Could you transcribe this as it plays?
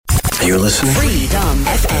Are you listening? Freedom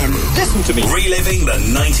FM. Listen to me. Reliving the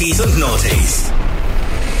 90s and noughties.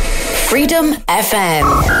 Freedom FM.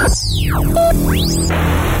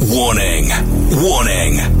 Warning.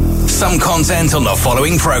 Warning. Some content on the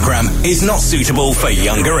following program is not suitable for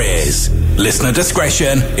younger ears. Listener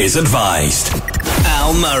discretion is advised.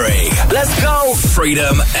 Al Murray. Let's go.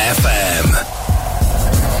 Freedom FM.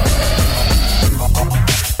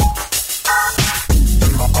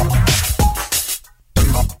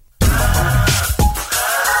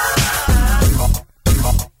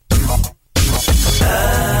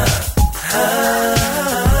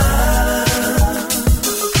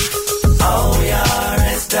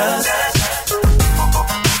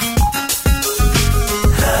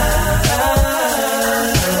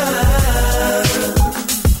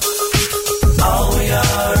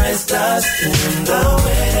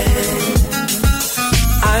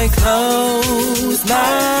 Close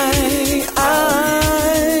my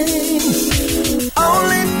eyes,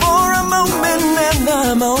 only for a moment, and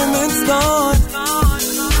the moment's gone.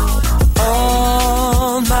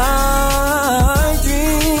 All my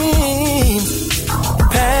dreams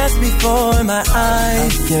pass before my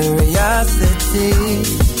eyes. Curiosity,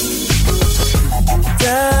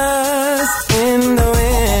 dust in the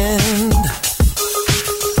wind.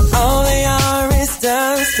 All they are is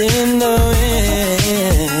dust in the wind.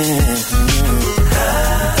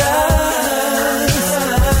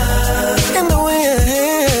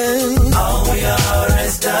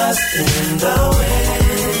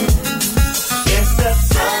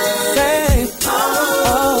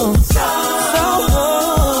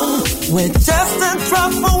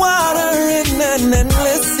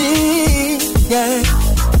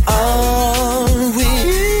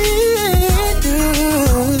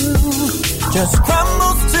 Just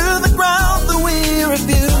crumbles to the ground that we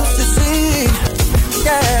refuse to see.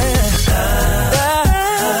 Yeah,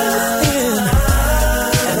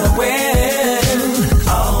 and the wind.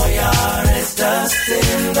 All we are is dust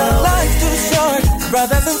in the wind. Life's too short,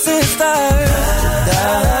 brothers and sisters.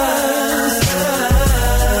 Dust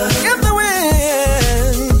in the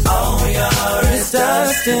wind. All we are is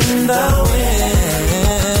dust in the wind.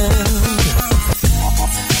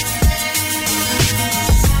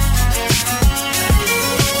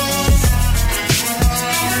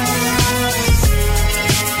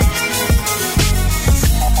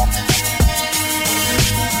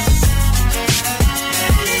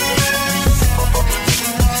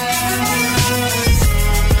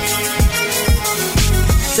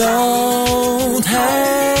 Don't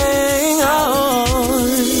hang on.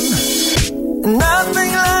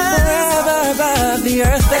 Nothing lasts forever above the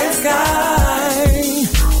earth and sky.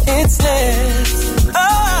 It slips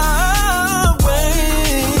away,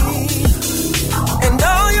 and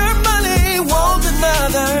all your money won't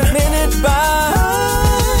another minute by.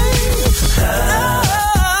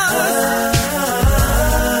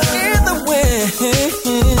 In the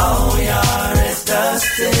wind, all we are is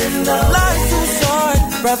dust in the wind. Life's too short,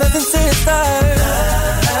 brothers and sisters,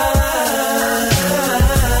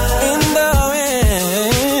 in the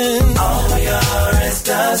wind. All we are is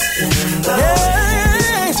dust in the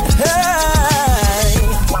wind. Hey,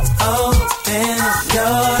 open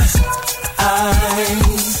your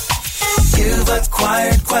eyes. You've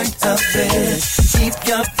acquired quite a bit. Keep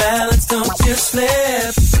your balance, don't you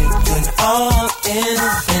slip. Taking all in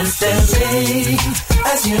instantly.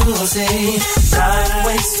 As you will see, time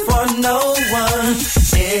waits for no one.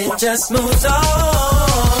 It just moves on.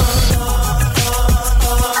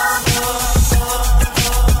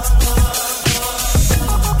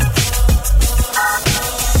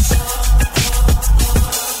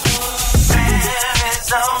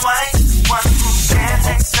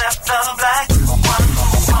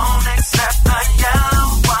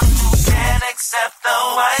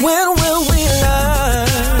 When will we learn?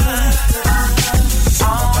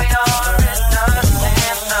 All we are is dust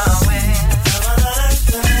in the wind.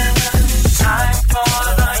 Time for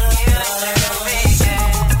the healing to begin.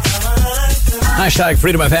 Hashtag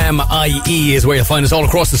Freedom FM IE is where you'll find us all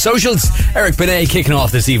across the socials. Eric Benet kicking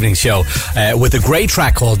off this evening's show with a great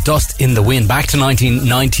track called Dust in the Wind, back to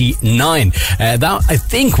 1999. That, I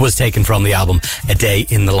think, was taken from the album A Day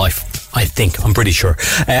in the Life. I think, I'm pretty sure.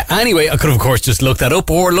 Anyway, I could have, of course, just looked that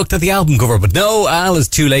up or looked at the album cover, but no, Al is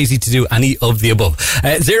too lazy to do any of the above.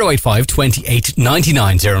 085 28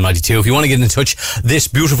 99 092 if you want to get in touch this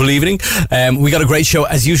beautiful evening. We got a great show,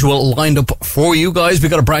 as usual, lined up for you guys. We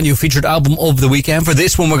got a brand new featured album of the weekend. For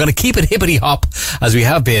this one, we're going to keep it hippity hop, as we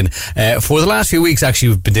have been for the last few weeks. Actually,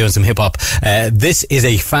 we've been doing some hip hop. This is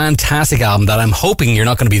a fantastic album that I'm hoping you're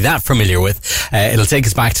not going to be that familiar with. It'll take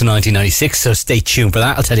us back to 1996, so stay tuned for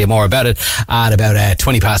that. I'll tell you more about about it at about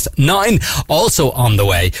 20 past 9. Also on the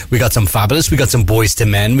way, we got some Fabulous, we got some Boys to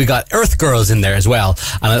Men, we got Earth Girls in there as well,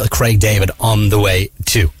 and a little Craig David on the way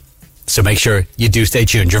too. So make sure you do stay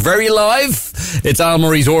tuned. You're very live. It's Al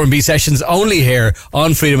Murray's RnB Sessions, only here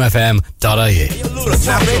on freedomfm.ie.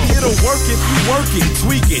 Now baby, it'll work if you work it,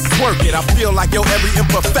 tweak it, twerk it. I feel like your every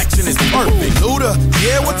imperfection is perfect. Luda,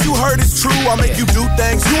 yeah, what you heard is true. I'll make you do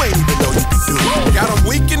things you ain't even know you can do. Got them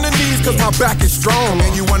weak in the knees cause my back is strong.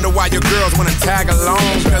 And you wonder why your girls wanna tag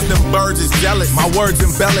along. Cause them birds is jealous, my words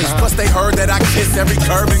embellished. Plus they heard that I kiss every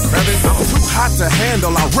curve and crevice. I'm too hot to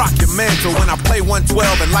handle, I rock your mantle. When I play 112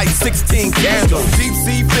 and light 16 candles. Deep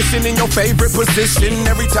sea fishing in your favorite position.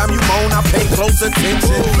 Every time you moan, I pay close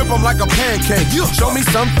attention. Flip them like a pancake. Show me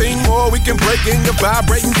something more we can break in your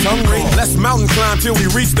vibrating tongue ring. Let's mountain climb till we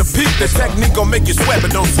reach the peak. The technique gon' make you sweat,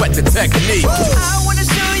 but don't sweat the technique. I wanna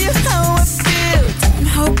show you how I feel. Don't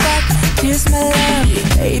hold back, here's my love.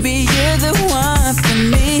 Baby, you're the one for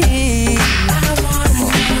me.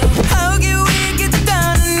 How can we get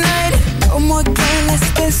down tonight? No more game, let's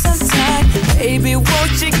spend some time. Baby,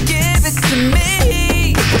 won't you give it to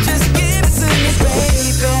me? Just give it to me, baby.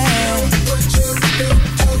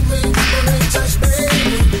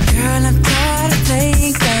 Girl, I'm tired of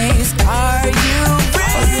playing games. Are you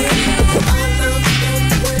ready?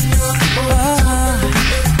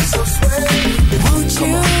 Won't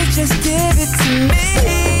you just give it to me?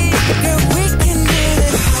 Girl, we can do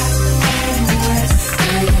it.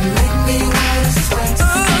 Girl, you make me wanna sweat.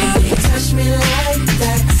 You touch me like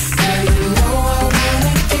that. Girl, you know I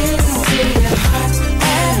wanna give it to you. Hot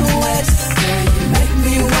and wet. Girl, you make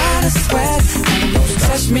me wanna sweat. You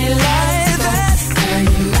touch me like that. Girl,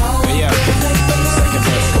 you know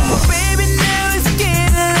baby, now it's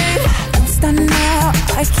getting late. Don't stop now,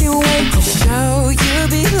 I can't wait to show you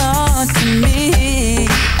belong to me.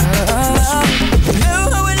 Know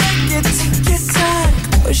how I like it, take your time.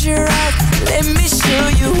 Close your eyes, let me show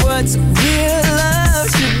you what real love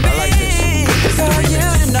should be. For you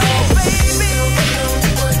to know, baby.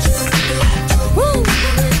 Woo.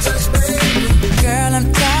 Girl, I'm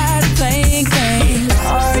tired of playing games.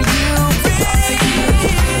 Are you ready?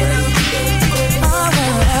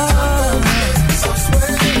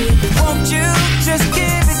 Won't you just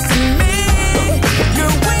give it to me?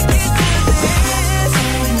 You're wicked to this.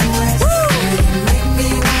 Woo! Make me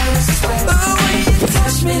wanna sweat. Oh, when you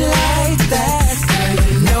touch me like that, girl,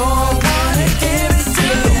 you know I wanna give it to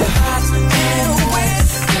you. Hot and wet,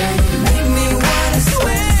 girl, you make me wanna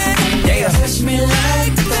sweat. Yeah, touch me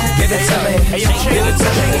like that. Give it to me. Hey, give it to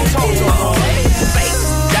me. Talk to me. Face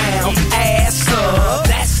down, ass up.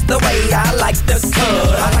 That's the way I like the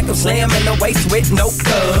cut. I like them slamming the waist with no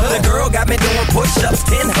cut. The girl got me doing push-ups,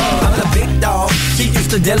 10 hugs. I'm the big dog, she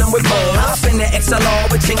used to dealing with bugs. I spin the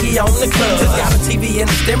XLR with Chinky on the club. Just got a TV and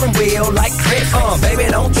a steering wheel like Chris.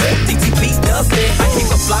 Baby, don't trip, DTP does it. I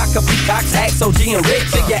keep a flock of peacocks, Axe, OG, and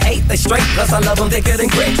Rich. Figure 8, they straight, plus I love them thicker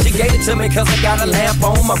than grits. She gave it to me cause I got a lamp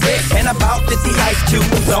on my wrist. And about 50 ice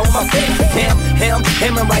cubes on my fist.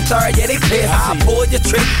 Him and right there, yeah, they pissed. I pull your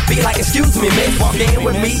trick, be like, excuse me, miss. Walk in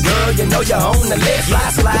with me, girl, you know you're on the list.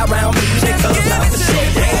 Slide around me, because I'm the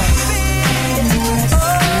shit, yeah.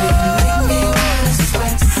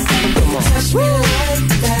 Touch me like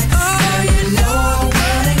that. Girl, you know I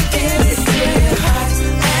wanna give it to you. Hot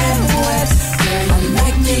and wet. Girl, you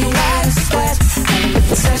make me wanna sweat.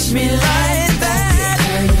 Touch me like that.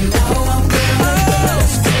 Girl, you know I'm good.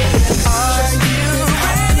 Are you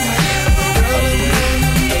ready?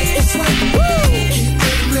 It's like, woo! Keep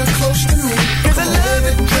it real close to me. Cause I love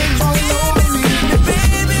it. All over me.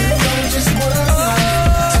 Baby, you don't just wanna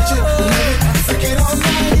touch it, love it, freak it all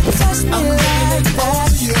night. Touch me like that.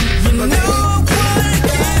 You know I wanna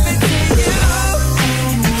give it to you.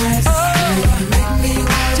 Oh, make me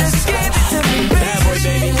wanna just give it to me,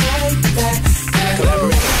 baby. Like that.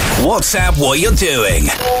 WhatsApp what you're doing.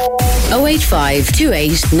 085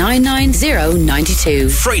 28 990 92.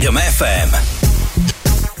 Freedom FM.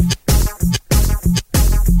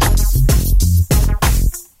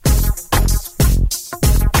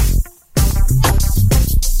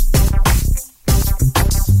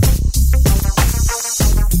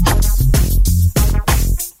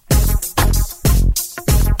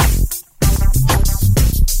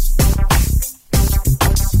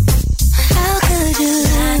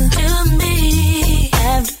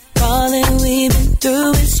 All that we've been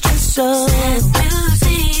through is just so sad.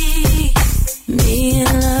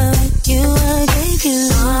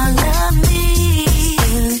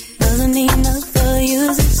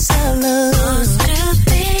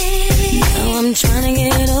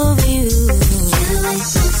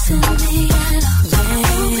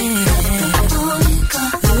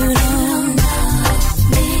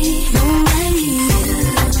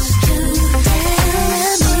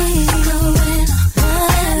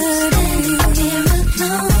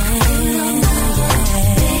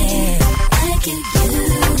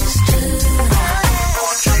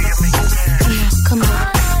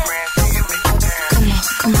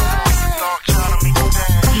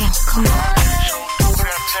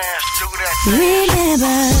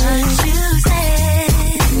 Remember,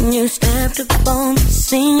 you stepped up on the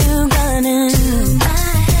scene, you running to my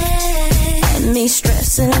head. Had me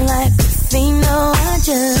stressing like a fiend, no, I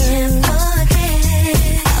just can't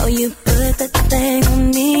forget how you put that thing on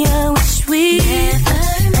me. I wish we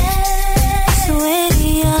never met.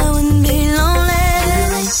 Sweetie, I wouldn't be lonely.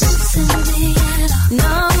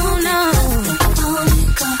 No, no,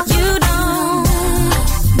 you don't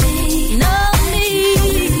know me.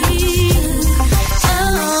 Oh,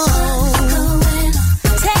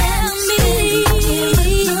 tell me.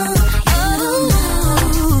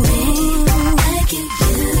 I get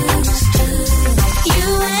used to you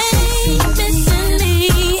ain't missing me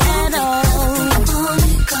at all.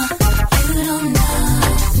 You don't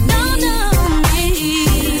know me.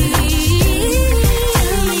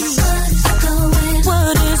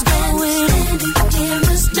 What is going on?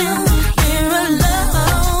 Standing here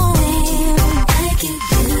alone. I get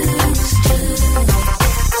used to. You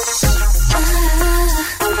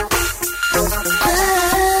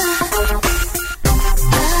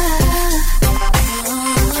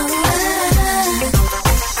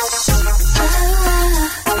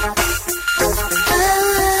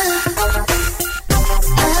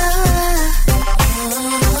don't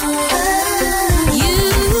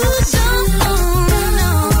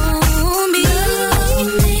know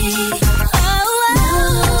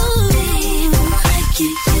me. Oh, I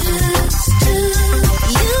get used to.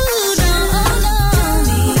 You don't know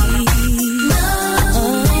me. No,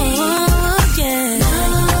 yeah.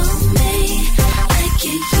 I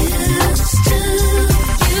get used to.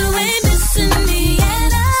 You ain't missing me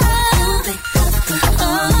at all. Oh,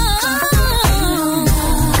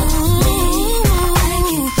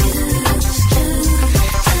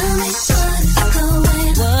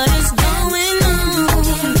 what is going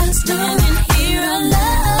on? Standing here alone.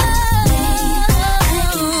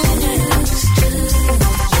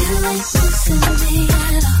 You ain't missing me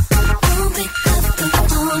at all. Don't pick up the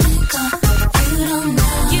phone and call. You don't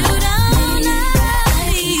know me.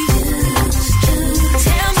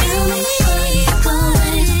 Tell me what is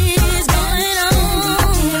going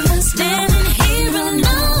on? Standing here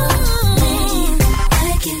alone. I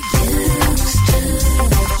get used to.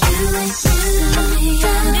 You ain't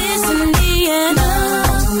missing me at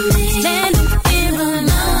all. Standing here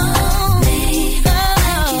alone.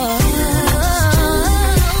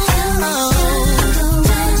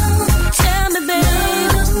 Tell me, baby.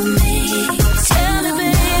 Tell me,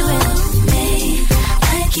 baby. I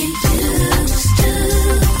get used to.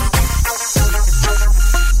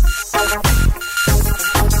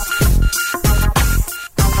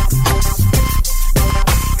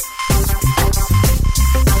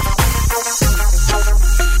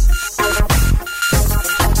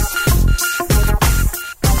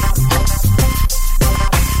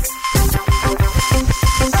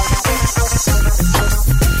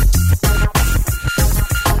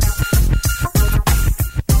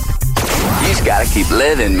 You just gotta keep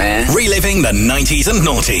living, man. Reliving the 90s and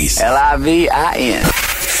noughties. LIVIN.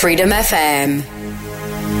 Freedom FM.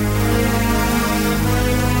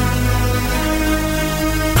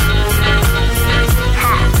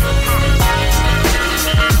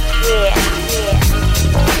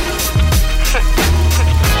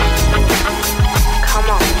 Come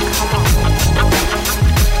on.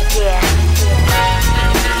 Yeah.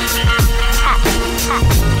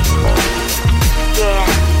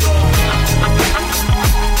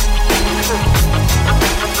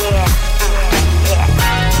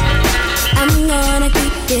 I'm gonna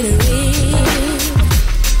keep it real.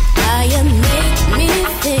 How you make me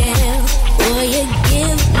feel, boy, you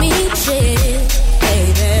give me chill,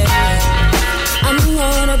 baby. I'm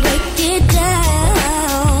gonna break it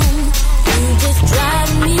down. You just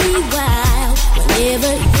drive me wild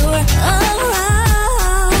whenever you're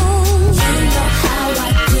around. You know how I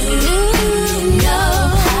do. You know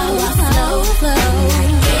how I flow. I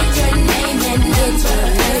get your name and number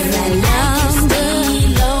and number.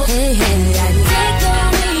 And I take the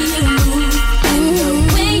way you move and the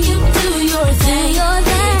way you do your thing.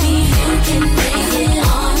 Baby, you can bring it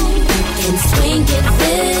on. You can swing it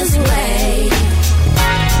this way.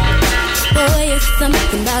 Boy, it's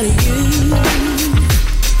something about you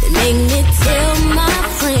that make me tell my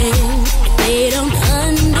friends they don't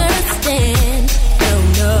understand.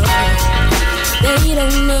 No, they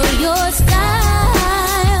don't know your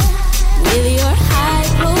style with your high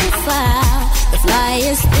profile, the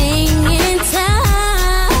flyest thing in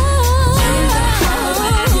town. You know how I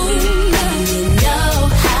do. You know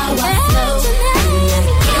how I flow. And I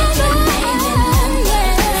get your name and number.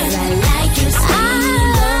 And I like your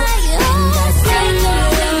style. And I say the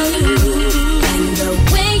way you move and the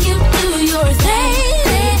way you do your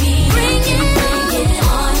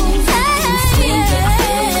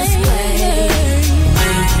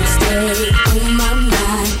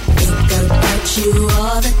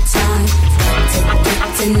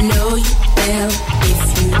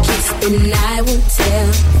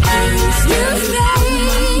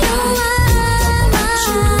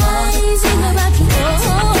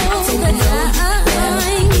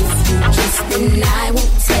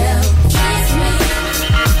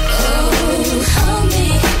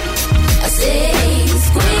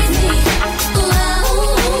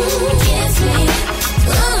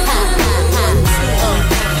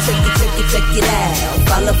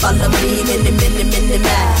many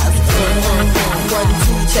miles. 1,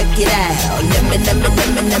 2, check it out. Let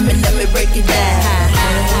me break it down.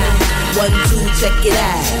 1, 2, check it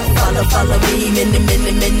out. Follow me, many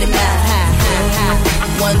miles.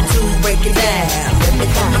 1, 2, break it down.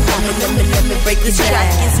 Let me break this track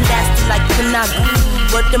is nasty like pornography.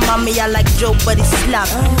 Word to mommy, I like Joe, but he's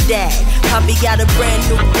sloppy. Dad, Poppy got a brand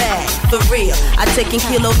new bag. For real, I take and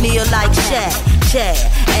kill O'Neal like Chad.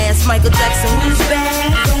 Ask Michael Jackson who's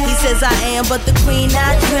bad. He says I am, but the queen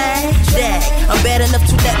I drag. Dad, I'm bad enough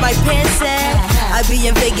to let my pants sag. I be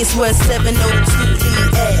in Vegas where 702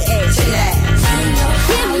 EA. Chill out.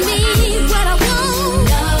 Give me what I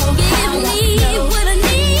want. Give me what I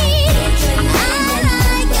need.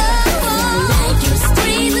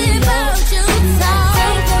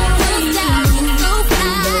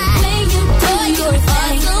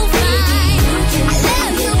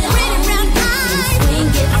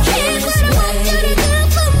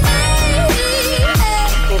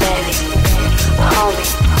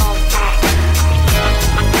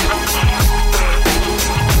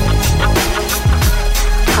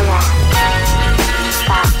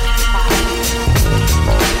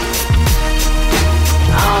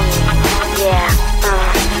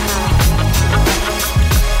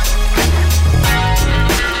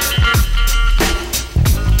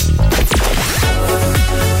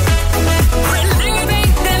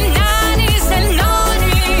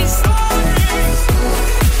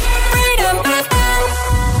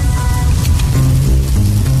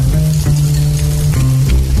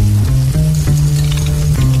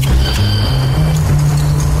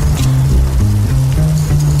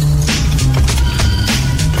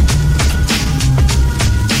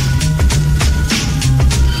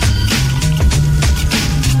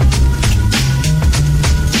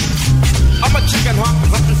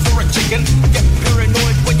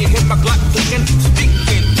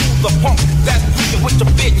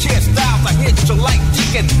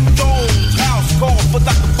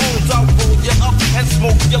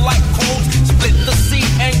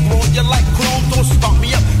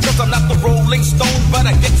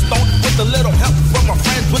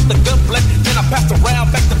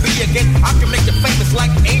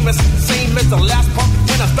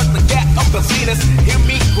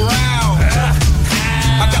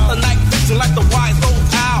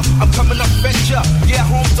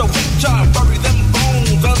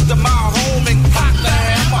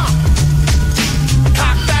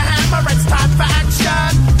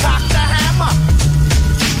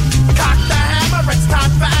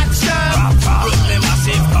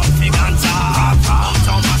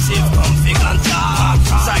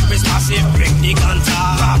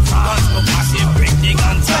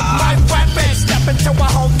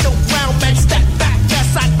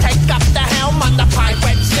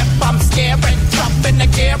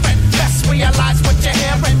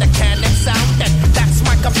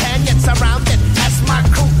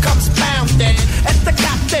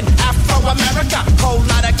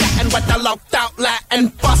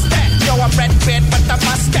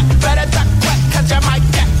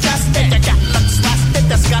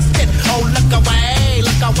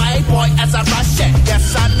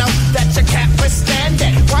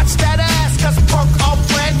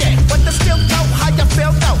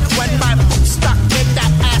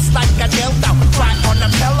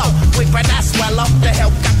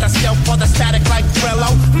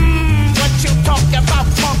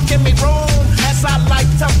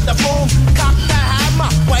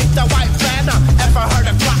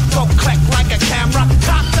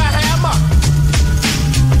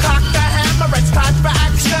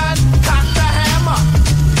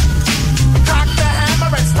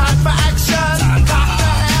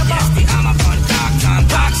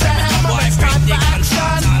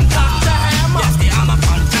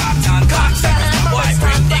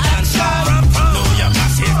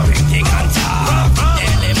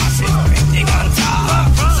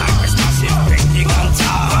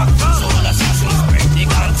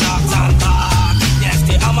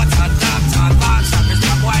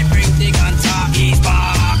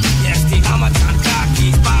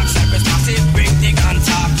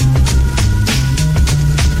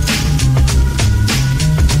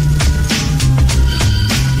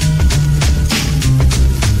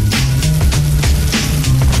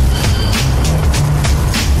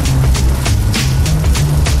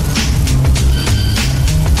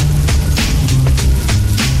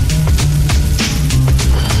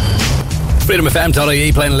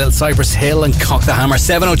 FreedomFM.ie playing a little Cypress Hill and Cock the Hammer.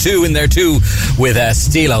 702 in there too with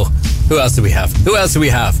Stilo. Who else do we have?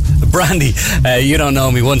 Brandy, You Don't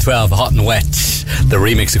Know Me, 112, Hot and Wet. The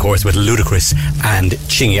remix, of course, with Ludacris and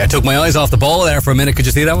Chingy. I took my eyes off the ball there for a minute. Could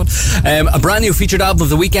you see that one? A brand new featured album of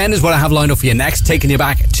the weekend is what I have lined up for you next, taking you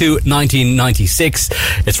back to 1996.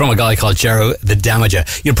 It's from a guy called Jero the Damager.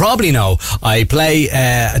 You probably know I play,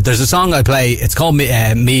 there's a song I play, it's called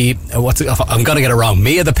I'm going to get it wrong,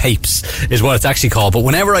 Me of the Papes is what it's actually called, but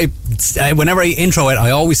whenever I intro it,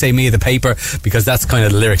 I always say Me of the Paper, because that's kind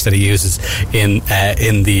of the lyrics that he uses in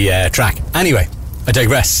the track. Anyway, I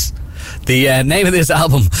digress. The name of this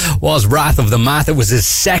album was Wrath of the Math. It was his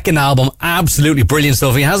second album. Absolutely brilliant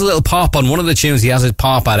stuff. He has a little pop on one of the tunes. He has a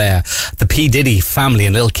pop at the P. Diddy family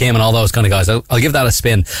and Lil Kim and all those kind of guys. I'll give that a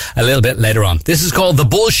spin a little bit later on. This is called The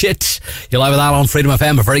Bullshit. You're live with that on Freedom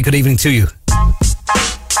FM. A very good evening to you.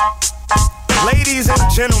 Ladies and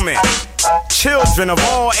gentlemen, children of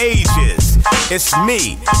all ages, it's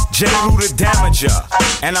me, Jero the Damager,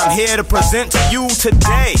 and I'm here to present to you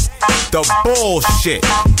today the bullshit.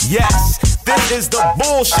 Yes, this is the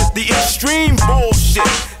bullshit, the extreme bullshit,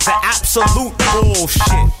 the absolute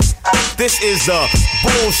bullshit. This is the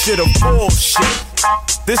bullshit of bullshit.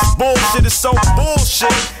 This bullshit is so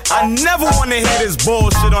bullshit, I never want to hear this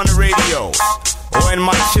bullshit on the radios or in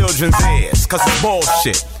my children's ears, cause it's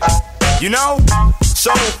bullshit. You know?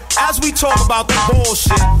 So, as we talk about the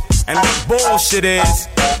bullshit and what bullshit is,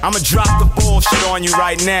 I'ma drop the bullshit on you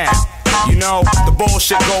right now. You know, the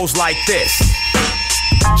bullshit goes like this.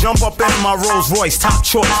 Jump up in my Rolls Royce, top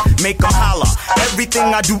choice, make them holler.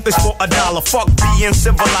 Everything I do is for $1. Fuck being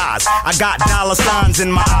civilized. I got dollar signs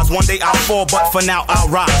in my eyes. One day I'll fall, but for now I'll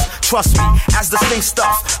rise. Trust me, as the stink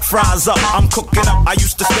stuff fries up, I'm cooking up. I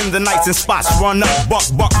used to spend the nights in spots, run up, buck.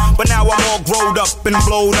 But now I'm all growed up and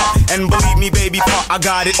blowed up. And believe me, baby, I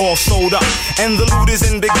got it all sold up. And the loot is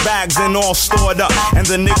in big bags and all stored up. And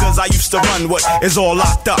the niggas I used to run with is all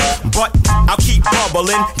locked up. But I'll keep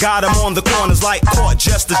bubbling. Got them on the corners like court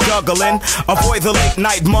just to juggling. Avoid the late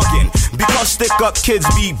night mugging, because stick up kids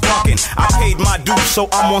be bucking. I paid my dues, so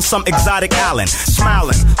I'm on some exotic island.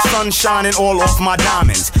 Smiling, sun shining all off my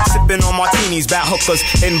diamonds. Sipping on martinis, bat hookers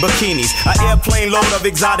in bikinis. An airplane load of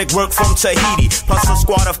exotic work from Tahiti, plus a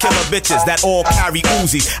squad of killer bitches that all carry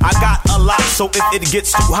Uzis. I got a lot, so if it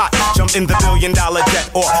gets too hot, jump in the $1 billion jet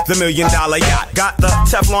or the $1 million yacht. Got the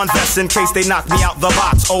Teflon vest in case they knock me out the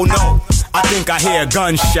box. Oh no, I think I hear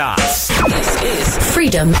gunshots. This is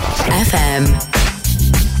Freedom FM.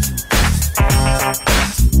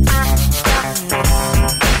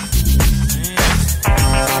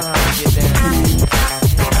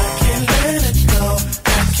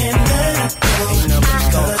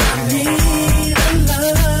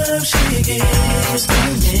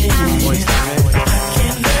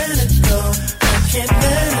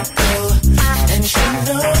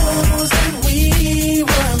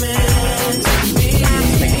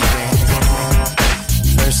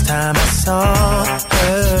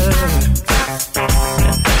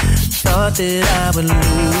 That I would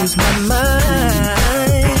lose my mind.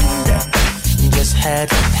 Just had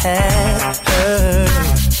to have her.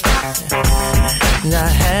 And I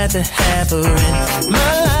had to have her in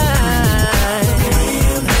my life.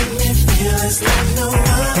 You make me feel it's like no one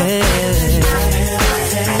I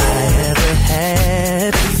ever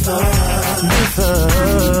had before.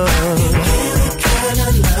 You give the kind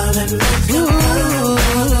of love that makes me more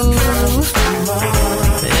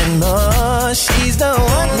and more. She's the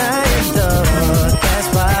one I adore. That's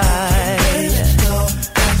why I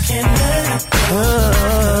can't let it go. I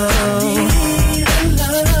need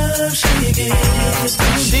the love she gives to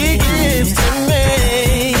me. She gives to me.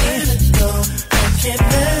 I can't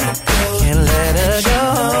let it go. Can't let her go.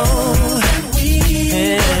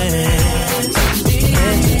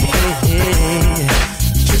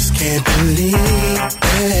 Just can't believe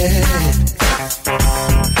it.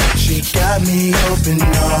 She got me open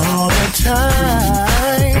all the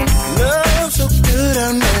time. Love so good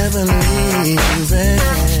I'll never leave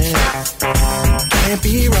it. Can't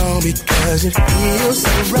be wrong because it feels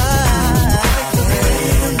so right. You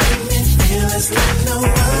make me feel it's like no one.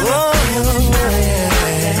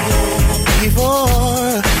 Before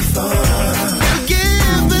you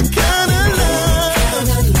give the kind of love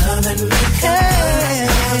that makes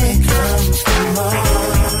me come for more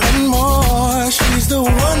and more. She's the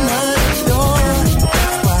one I adore.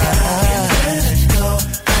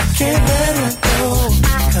 Can't let her go,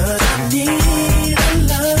 'cause I need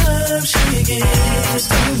the love she gives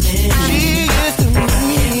to me. She gives to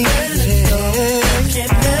me.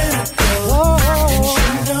 Can't let her go, and she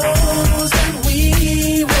knows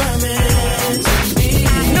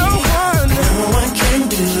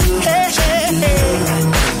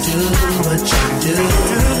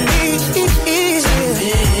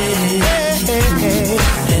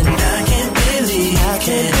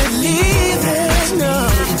believe it, no.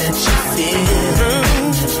 That you feel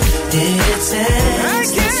it's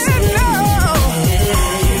ecstasy.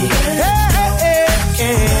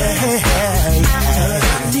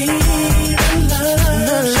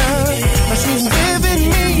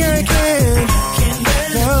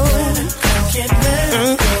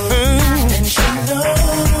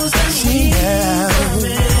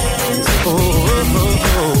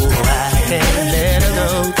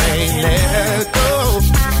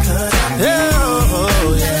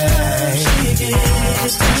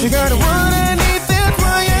 You gotta want anything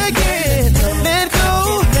for you again. Let go.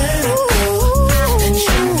 And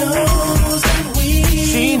she knows that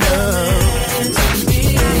she knows.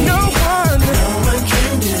 No one can do what you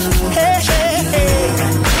do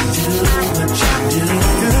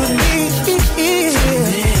to me.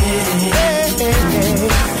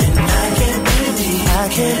 And I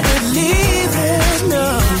can't believe it, no.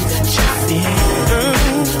 That you feel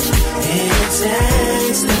it's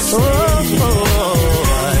ecstasy.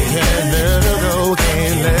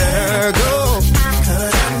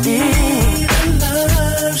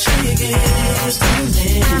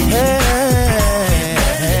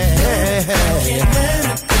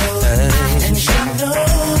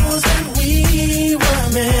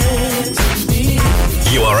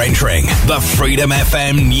 Entering the Freedom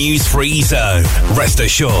FM News Free Zone. Rest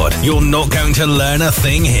assured, you're not going to learn a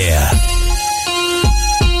thing here.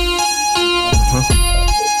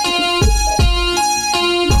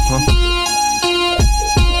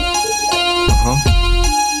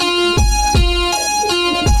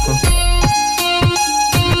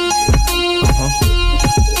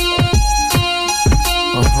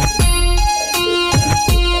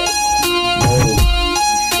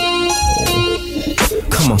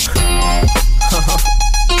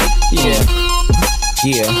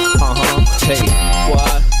 Yeah, hey,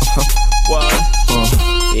 what,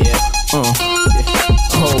 yeah, oh,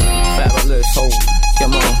 fabulous, oh,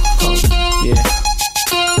 come on, yeah,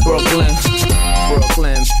 Brooklyn,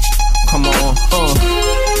 come on,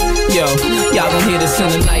 yo, y'all gon' hear this in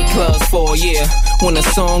the nightclubs for a year. When the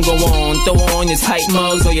song go on, throw on your tight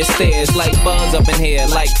mugs or your stairs. Like bugs up in here,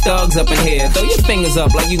 like thugs up in here. Throw your fingers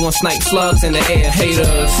up like you gon' snipe slugs in the air.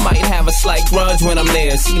 Haters might have a slight grudge when I'm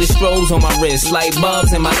there. See the strobes on my wrist, like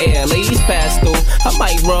bulbs in my ear. Ladies pass through, I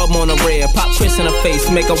might rub on the rear. Pop Chris in the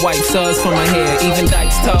face, make a white suds from my hair. Even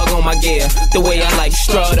dykes tug on my gear, the way I like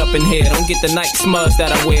strut up in here. Don't get the night smudge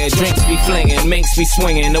that I wear. Drinks be flinging, minks be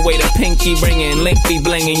swinging. The way the pinky ringing, link be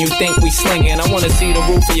blinging. You think we slinging? I wanna see the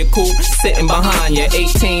roof of your coupe sitting behind. You're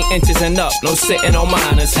 18 inches and up, no sitting on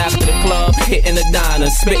minors. After the club, hitting the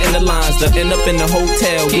diners, spitting the lines, to end up in the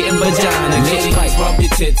hotel, getting vagina. Ladies, rub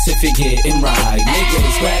your tits if you're getting right.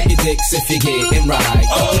 Niggas, grab your dicks if you're getting right.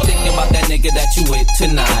 Don't be thinking about that nigga that you with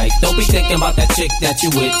tonight. Don't be thinking about that chick that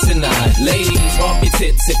you with tonight. Ladies, rub your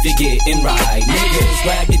tits if you're getting right. Niggas,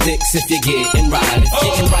 grab your dicks if you're getting right. If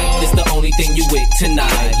getting right is the only thing you with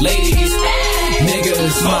tonight. Ladies,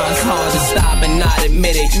 niggas, mine's hard to stop and not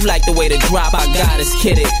admit it. You like the way the drop I got is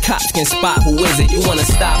kidded. Cops can spot who is it. You wanna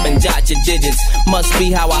stop and jot your digits. Must be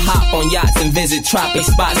how I hop on yachts and visit tropic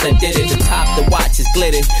spots that did it. The top, the watch is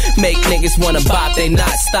glittered. Make niggas wanna bop, they not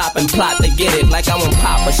stop and plot to get it. Like I want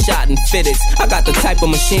pop a shot and fit it. I got the type of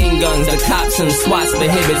machine guns the cops and SWATs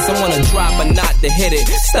prohibit. I wanna drop a knot to hit it.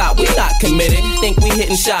 Stop, we not committed. Think we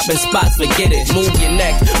hitting shopping spots, forget it. Move your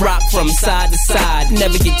neck, rock from side to side.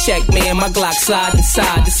 Never get checked, man, my Glock slide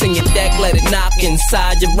inside. Just in your deck, let it knock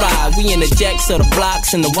inside your ride. We in the jack, so the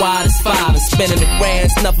blocks and the wide is 5. And spending the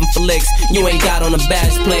grands, nothing for licks. You ain't got on a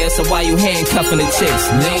badge player, so why you handcuffing the chicks?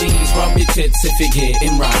 Ladies, rub your tits if you're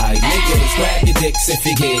getting right. Niggas, grab your dicks if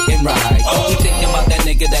you're getting right. Don't be thinking about that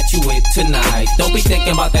nigga that you with tonight. Don't be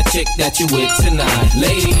thinking about that chick that you with tonight.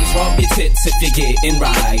 Ladies, rub your tits if you're getting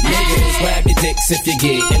right. Niggas, grab your dicks if you're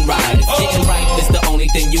getting right. If getting right is the only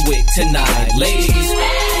thing you with tonight. Ladies,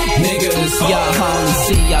 niggas, y'all hardly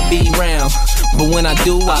see I be round. But when I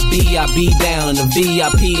do, I be down in the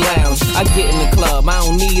VIP lounge. I get in the club, I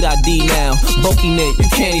don't need ID now. Brokey Nick, you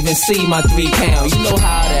can't even see my 3 pound. You know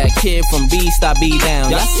how that kid from Beast, I be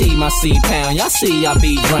down. Y'all see my C-pound, y'all see I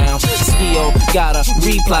be drowned. Still gotta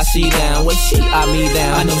reply she down. When she eye me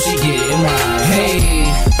down, I know she getting right.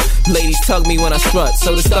 Hey, ladies tug me when I strut.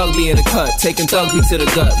 So the thug be in the cut, taking thug me to the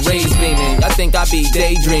gut. Rays beaming, I think I be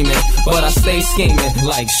daydreaming, but I stay scheming.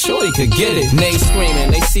 Like, shorty could get it. They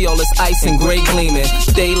screaming, they see all this ice and gray gleaming.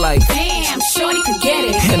 They like, damn, shorty could get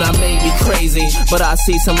it. And I may be crazy, but I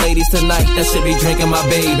see some ladies tonight that should be drinking my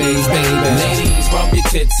babies, baby. Ladies, rub your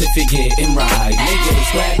tits if you're getting right. Niggas,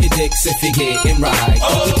 grab your dicks if you're getting right.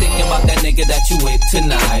 Don't be thinking about that nigga that you with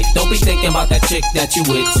tonight. Don't be thinking about that chick that you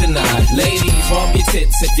with tonight. Ladies, rub your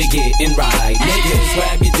tits if you're getting right. Niggas,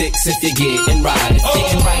 grab your dicks if you're getting right. If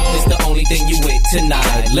getting right is the only thing you with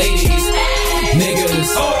tonight. Ladies, niggas,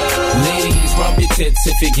 ladies, rub your tits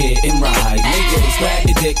if you're getting right. Niggas, grab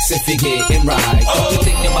your dicks if you're getting right. Don't be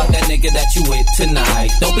thinking about that nigga that you with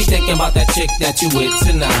tonight. Don't be thinking about that chick that you with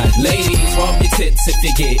tonight. Ladies, rub your tits if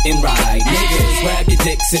you're getting right. Niggas, grab your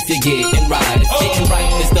dicks if you're getting right. If getting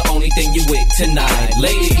right is the only thing you with tonight.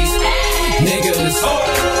 Ladies, niggas.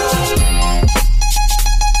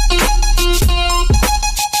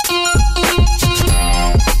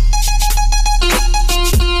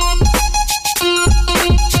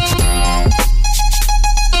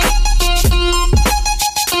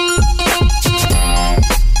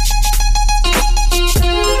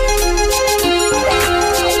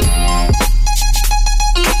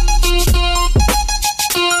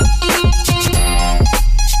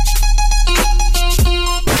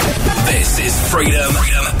 Freedom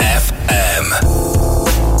FM.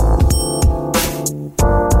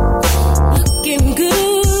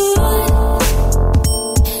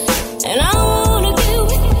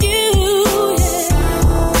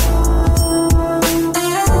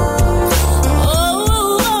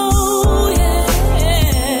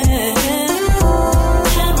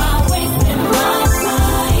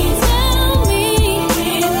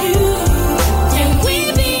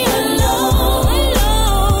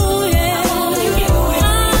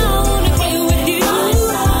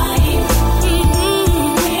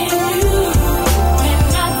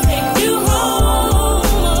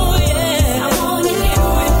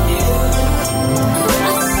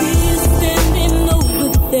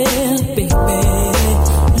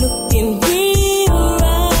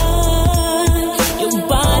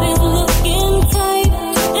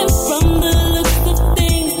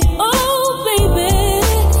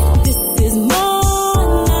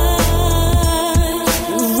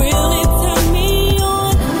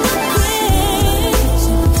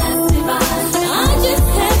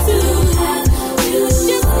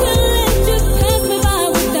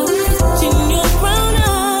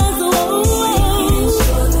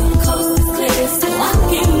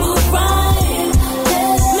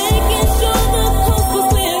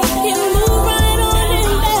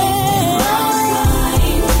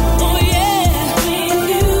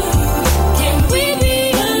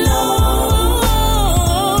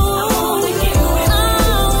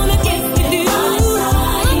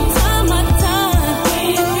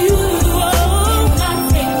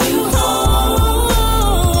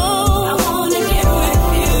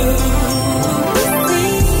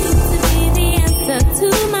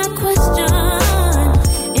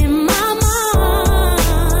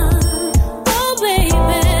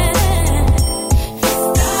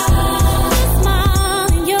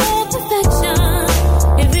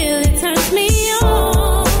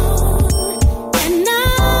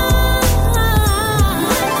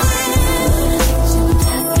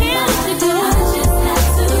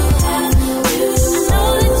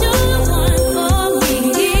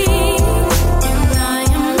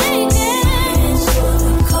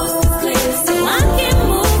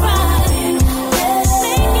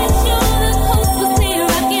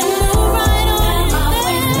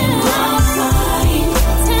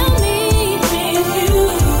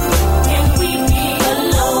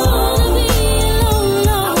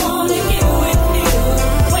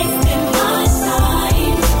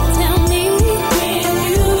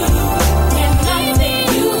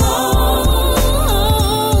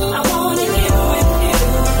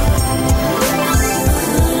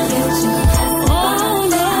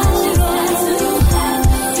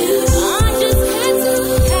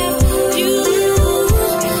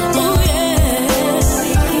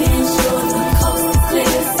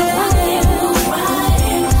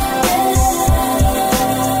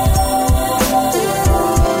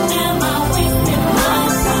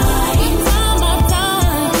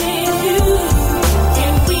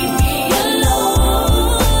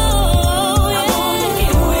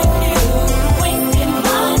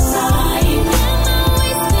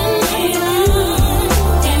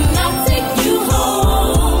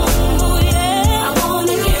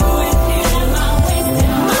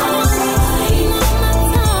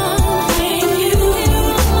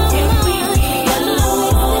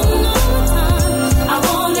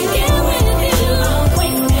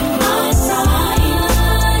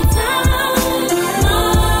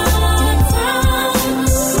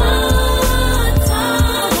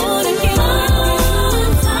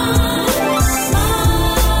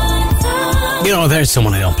 You know, there's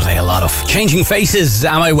someone I don't play a lot of. Changing Faces,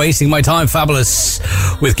 Am I Wasting My Time? Fabulous.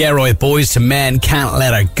 With Geroid, Boys to Men, Can't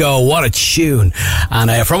Let Her Go. What a tune.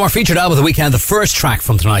 And from our featured album of the weekend, the first track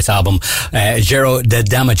from tonight's album, Gero de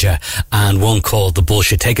Damaja, and one called The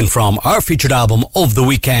Bullshit, taken from our featured album of the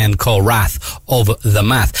weekend called Wrath of the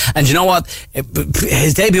Math. And you know what?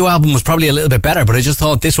 His debut album was probably a little bit better, but I just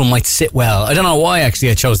thought this one might sit well. I don't know why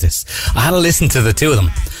actually I chose this. I had to listen to the two of them,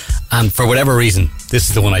 and for whatever reason, this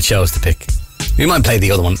is the one I chose to pick. We might play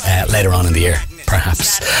the other one later on in the year,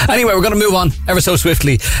 perhaps. Anyway, we're going to move on ever so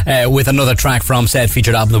swiftly with another track from said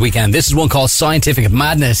featured album of the weekend. This is one called Scientific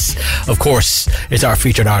Madness. Of course, it's our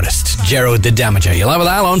featured artist, Gero de Damaja. You'll have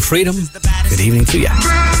that on Freedom. Good evening to you.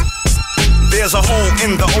 There's a hole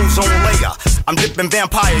in the ozone layer. I'm dipping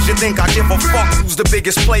vampires. You think I give a fuck who's the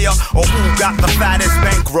biggest player or who got the fattest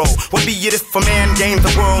bankroll? What be it if a man gains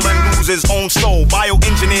the world and loses his own soul?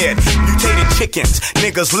 Bioengineered, mutated chickens,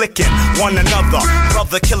 niggas licking one another,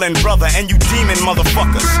 brother killing brother, and you demon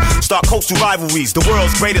motherfuckers. Start coastal rivalries, the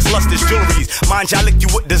world's greatest lustrous jewelries. Mind y'all lick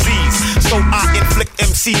you with disease, so I inflict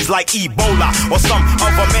MCs like Ebola or some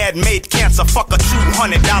other man-made cancer. Fuck a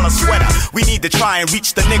 $200 sweater. We need to try and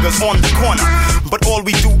reach the niggas on the corner, but all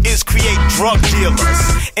we do is create drug dealers.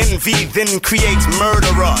 Envy then creates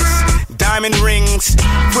murderers. Diamond rings,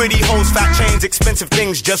 pretty hoes, fat chains, expensive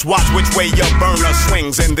things. Just watch which way your burner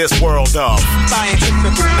swings in this world of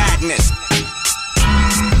scientific madness.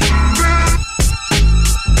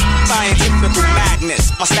 Scientific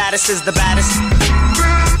madness. My status is the baddest.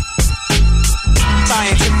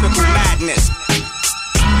 Scientific madness.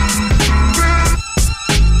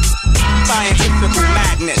 Scientific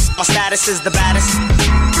madness. My status is the baddest.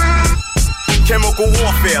 Chemical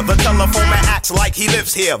warfare, the telephone man acts like he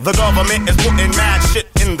lives here. The government is putting mad shit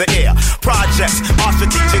in the air. Projects are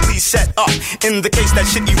strategically set up. In the case that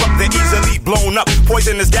shit erupt, they're easily blown up.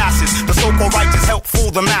 Poisonous gases, the so-called righteous help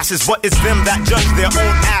fool the masses, but it's them that judge their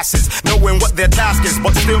own asses, knowing what their task is,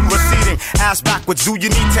 but still receding ass backwards. Do you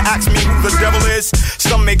need to ask me who the devil is?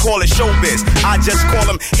 Some may call it showbiz. I just call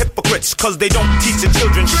them hypocrites, cause they don't teach the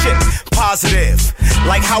children shit positive,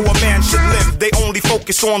 like how a man should live. They only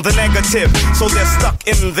focus on the negative, so they're stuck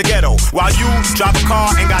in the ghetto, while you drive a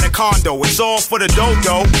car and got a condo. It's all for the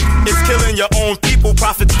dodo. It's killing your own people.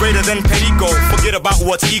 Profits greater than Perico. Forget about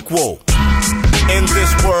what's equal in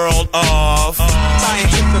this world of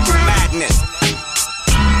scientific madness.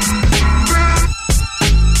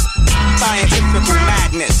 Scientific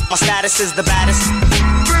madness. My status is the baddest.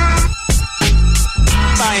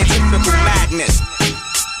 Scientific madness.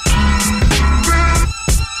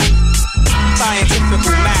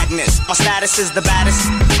 Scientific madness. My status is the baddest.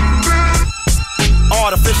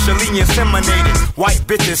 Artificially inseminated. White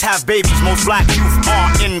bitches have babies. Most black youth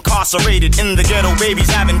are incarcerated. In the ghetto, babies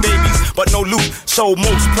having babies, but no loot. So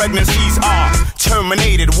most pregnancies are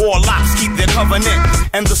terminated. Warlocks keep their covenant,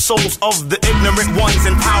 and the souls of the ignorant ones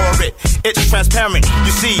empower it. It's transparent.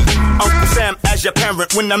 You see, Uncle Sam as your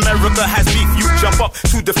parent. When America has beef, you jump up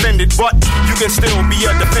to defend it, but you can still be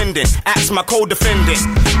a defendant. Ask my co-defendant,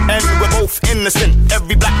 and we're both innocent.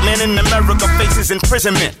 Every black man in America faces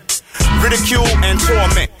imprisonment, ridicule and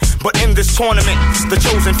torment. But in this tournament, the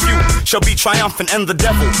chosen few shall be triumphant, and the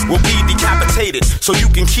devil will be decapitated. So you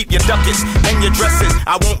can keep your ducats and your dresses.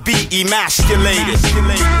 I won't be emasculated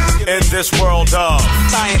in this world of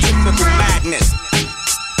scientific madness.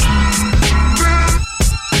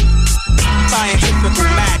 Scientific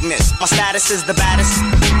madness. My status is the baddest.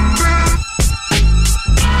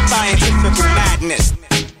 Scientific madness.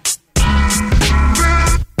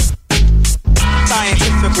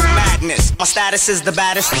 Scientific madness. My status is the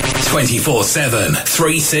baddest. 24/7,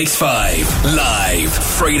 365. Live.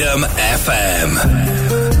 Freedom FM.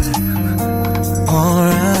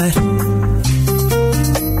 Alright.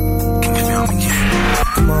 Can you feel me?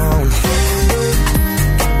 Come on.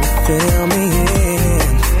 Feel me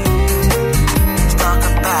in. Let's talk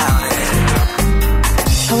about it.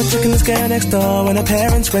 I was checking this girl next door when her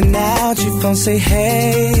parents went out. She phone say,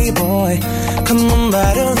 hey boy, come on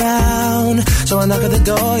right around. So I knock at the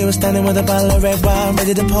door, you were standing with a bottle of red wine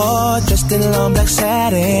ready to pour, dressed in long black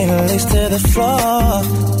satin, lace to the floor.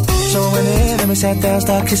 So I went in and we sat down,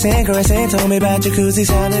 started kissing, caressing, told me about jacuzzi,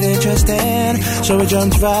 sounded interesting. So we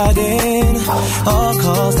jumped right in, all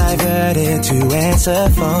calls diverted to answer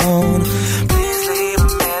phone. Please leave a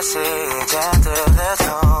message after the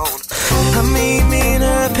tone. I mean, me and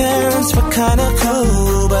her parents were kinda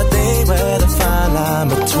cool, but they were the fine line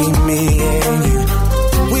between me and you.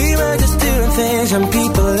 We were just doing things young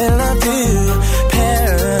people in love do.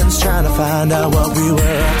 Parents trying to find out what we were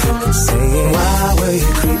up to. Saying, why were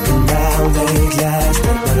you creeping round late last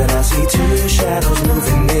night? Now that I see two shadows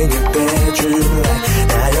moving in your bed. bedroom light.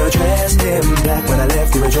 Now you're dressed in black. When I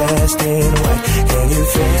left, you were dressed in white. Can you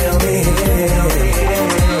feel me?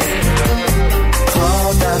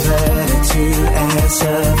 Called, diverted to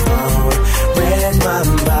answer phone. Red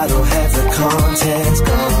wine bottle, have the contents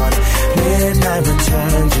gone. Midnight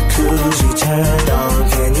return, jacuzzi turned on.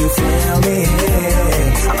 Can you feel me?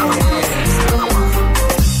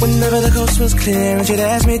 Whenever the coast was clear and she'd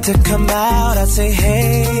ask me to come out, I'd say,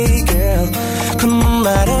 hey girl, come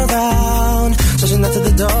right around. So she knocked at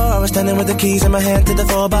the door, I was standing with the keys in my hand to the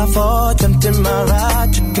 4x4. Jumped in my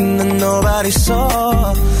ride, chicken that nobody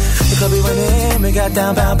saw. The club we went in, we got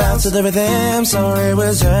down, bounce to the rhythm. So it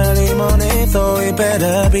was early morning, thought we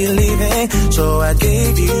better be leaving. So I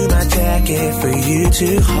gave you my jacket for you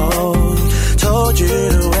to hold. Told you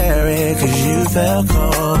to wear it cause you felt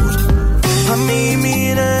cold. I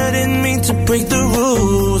mean, I didn't mean to break the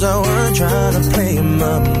rules. I weren't trying to play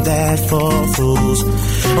mom and dad for fools.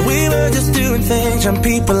 We were just doing things young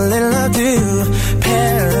people in love do.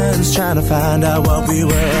 Parents trying to find out what we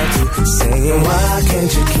were up to. Saying, why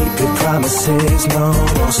can't you keep your promises? No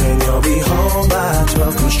more saying you'll be home by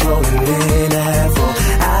 12. Come strolling in at 4.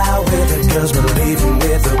 Out with the girls but leaving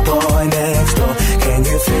with the boy next door. Can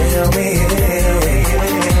you feel me?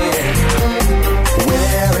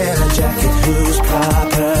 Wearing a jacket whose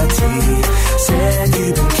property. Said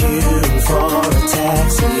you've been queuing for a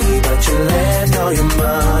taxi, but you left all your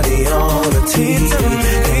money on the TV.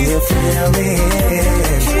 Can you feel me?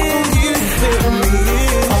 Can you feel me?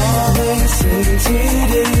 All they seem to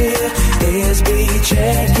do is be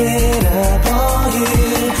checking up on you,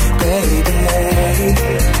 baby.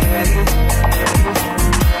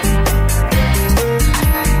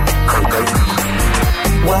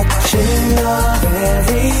 Watching of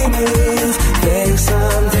every move, think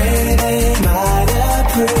someday they might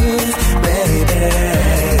approve, baby.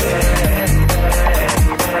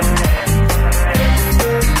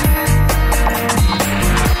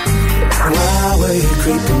 Why were you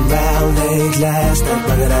creeping round late last night?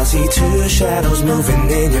 Why did I see two shadows moving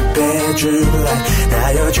in your bedroom light? Now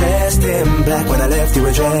you're dressed in black. When I left, you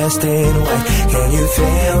were dressed in white. Can you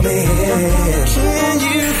feel me? Can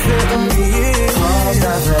you feel me? Call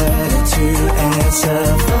diverted to answer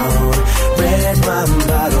phone. Red wine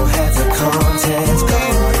bottle, have the contents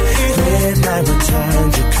gone. Midnight return,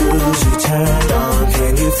 jacuzzi turned on.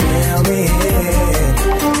 Can you feel me? Can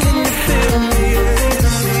you feel me?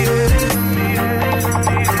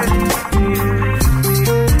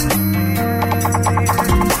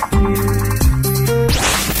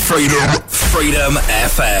 Freedom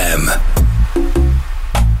FM.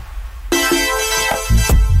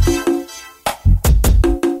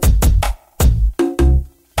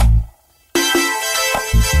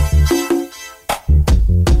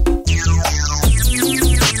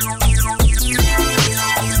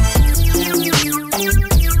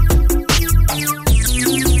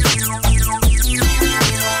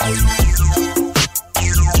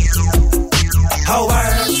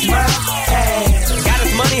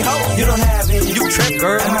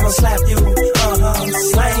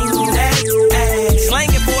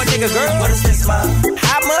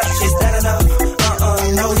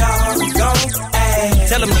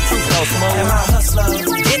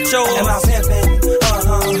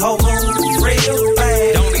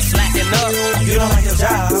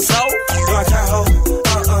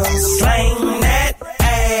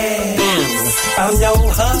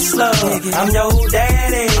 I'm your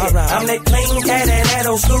daddy. Right. I'm that clean cat and that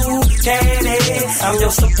old school caddy. I'm your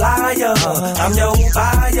supplier. I'm your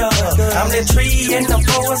buyer. I'm the tree in the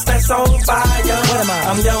forest that's on fire.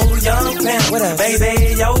 I'm your young pimp,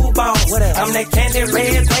 baby, your boss. I'm that candy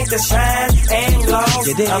red paint that shine and gloss.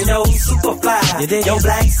 I'm your super fly, your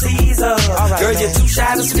black Caesar. Right, girl, man. You're too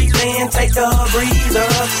shy to speak, then take a breather.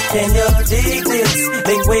 Can you dig this?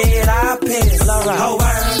 Liquid I piss. Right. Oh,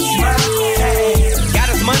 hey.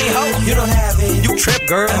 Money, ho, you don't have it. You trip,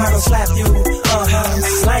 girl. I'm gonna slap you.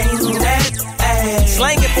 Slang that ass.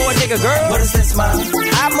 Slang it for a nigga, girl. What is this, mom?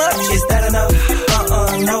 How much? Is that enough?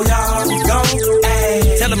 No, y'all gon'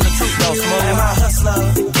 ass. Tell them the truth, though, Smooth. Am I a hustler?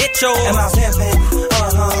 Get yours. Am I pimping?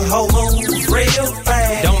 Whole move real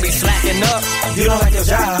fast. Don't be slacking up. You don't like your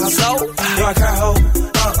job. So? You're a girl.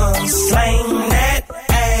 Slang that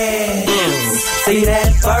ass. See that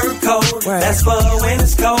fur coat? Right. That's for when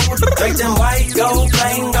it's cold. Draped in white gold,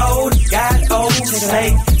 plain gold. Got old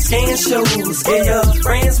snake skin shoes. Get your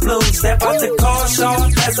friends blue. Step out the car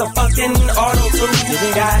sharp as a fucking auto tune.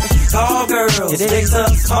 You got tall girls, big to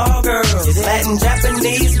small girls, Latin,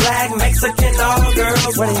 Japanese, black, Mexican, all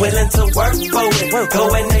girls willing to work for it. Go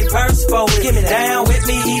in they purse for it. Give me down with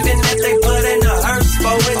me even if they put in a hearse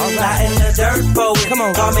for it. Not in the dirt for it. Come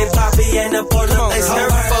on, call me Poppy and the pull up they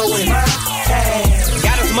skirt for it.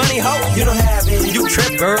 Got his money, ho? You don't have it. You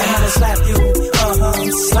trip, girl. I'ma slap you.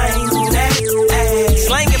 Slang that ass.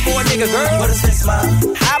 Slang it for a nigga, girl. What is this,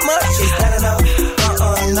 man? How much? Is that enough?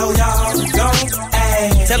 No, y'all don't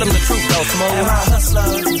ask. Tell him the truth, though, Smooth. Am I a hustler?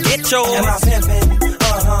 Get yours. Am I pimping?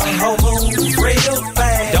 Whole move real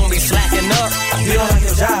fast. Don't be slacking up. You don't like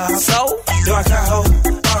your job. So? Do I care, ho?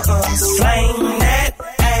 Slang that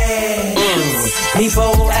ass.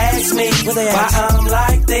 People ask me why I'm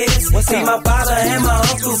like this. See, my father and my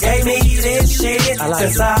uncle gave me this shit.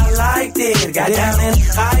 Since I liked it, got down and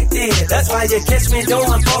hyped it. That's why you catch me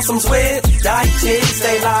doing foursomes with dyke chicks.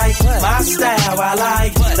 They like my style, I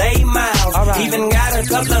like they mouth. Even got a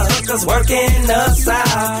couple of hookers working the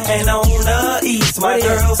south. And on the east, my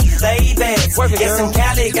girls, they best. Get some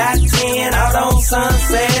Cali, got 10 out on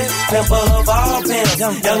Sunset. Pimple of all pimps,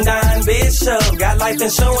 young Don Bishop. Got life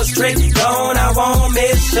insurance trick, gone, I won't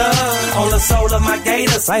miss ya. On the sole of my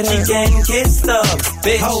gators, she can kiss the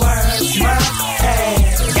bitch. Ho, where's my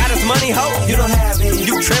ass? Got his money, ho? You don't have it.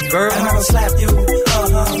 You trip, girl. I'm gonna slap you.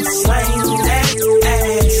 Slang that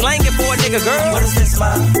ass. Slang it for a nigga, girl. What is this,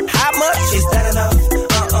 man? How much? Is that enough?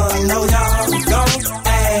 No, y'all don't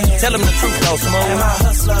ask. Tell him the truth, though, Smooth. Am I a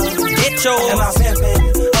hustler? Get yours. Am I pimping?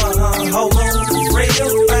 Whole move real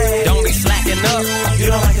fast. Don't be slacking up. You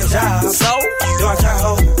don't like your job. So? Do I care,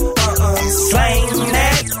 ho? Slang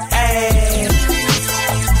that ass.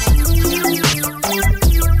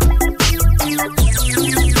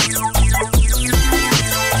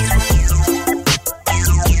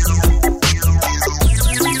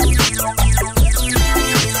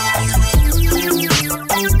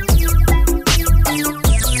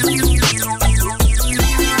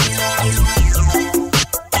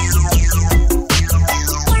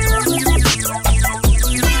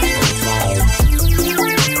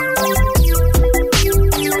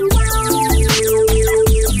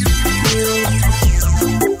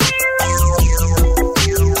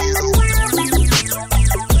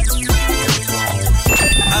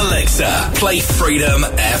 Play Freedom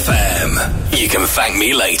FM. You can thank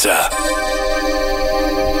me later.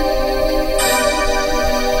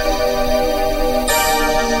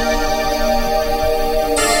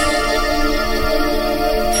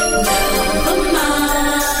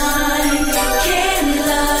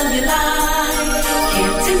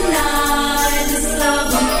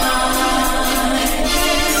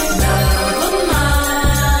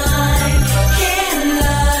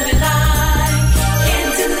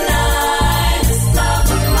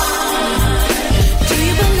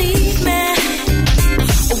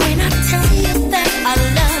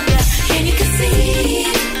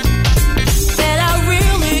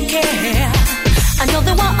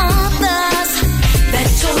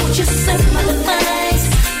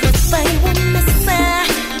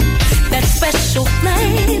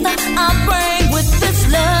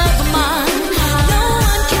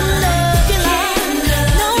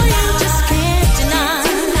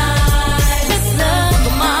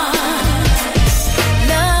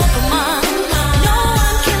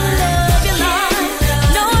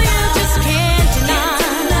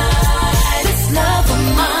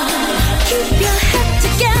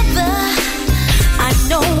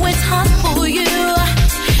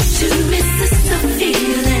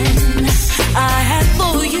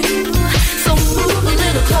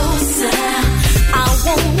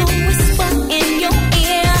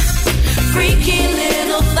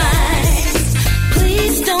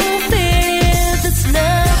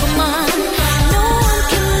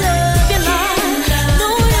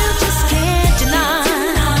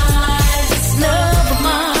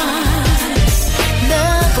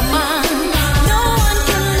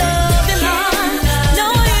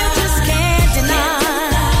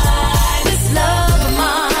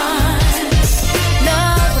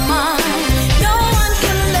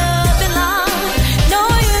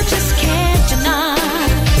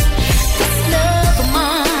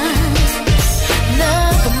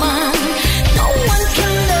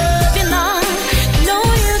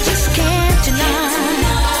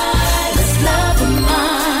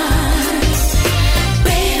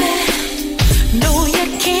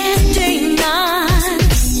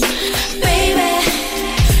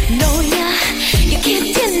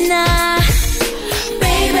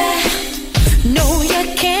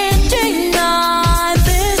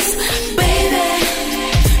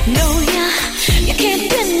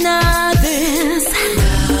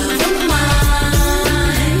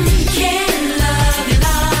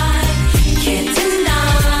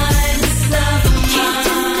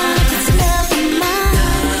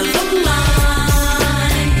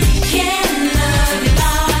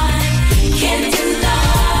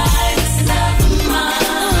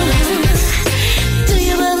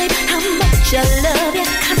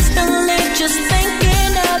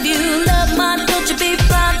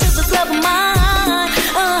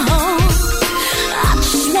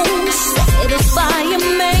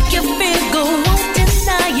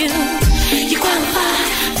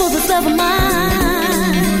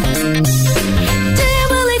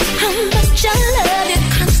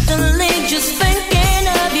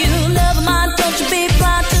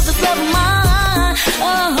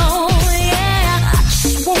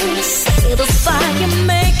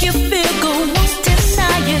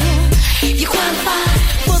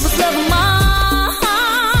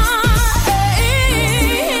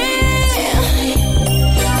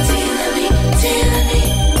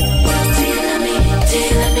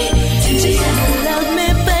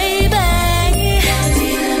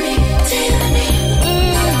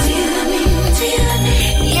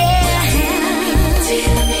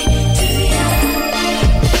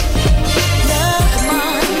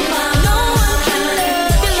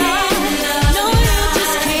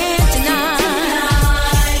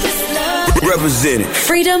 represented.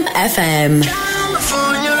 Freedom FM.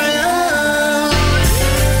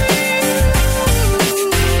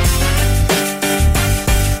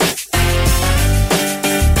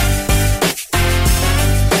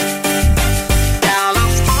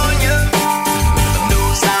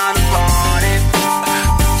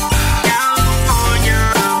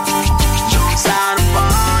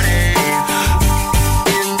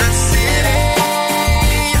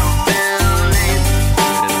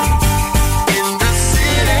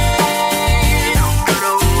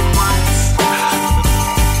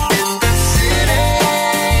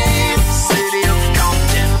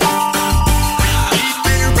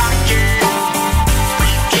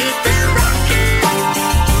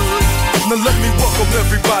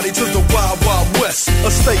 To the Wild Wild West,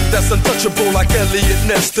 a state that's untouchable like Elliot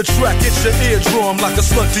Ness. The track hits your eardrum like a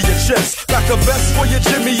slug to your chest. Like a vest for your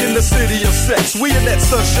Jimmy in the city of sex. We in that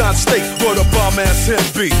sunshine state where the bomb ass him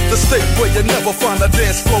be. The state where you never find a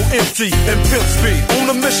dance floor empty and pimp speed.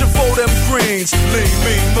 On a mission for them greens. Lean,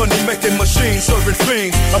 mean, money making machines, serving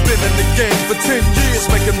fiends. I've been in the game for 10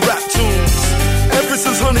 years making rap tunes. Ever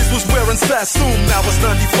since Honeys was wearing Sassoon, now it's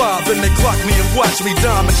 95 and they clock me and watch me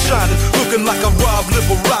diamond shining, looking like a Rob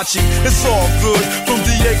Liberace. It's all good, from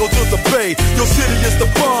Diego to the Bay. Your city is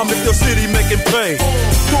the bomb if your city making pay.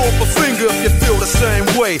 Throw up a finger if you feel the same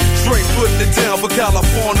way. Straight putting it down for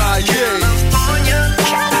California, yeah.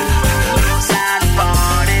 California, side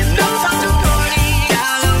party, knows how to party.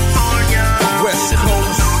 California, West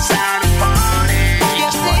Coast, knows how to party.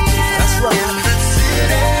 Yes, that's right.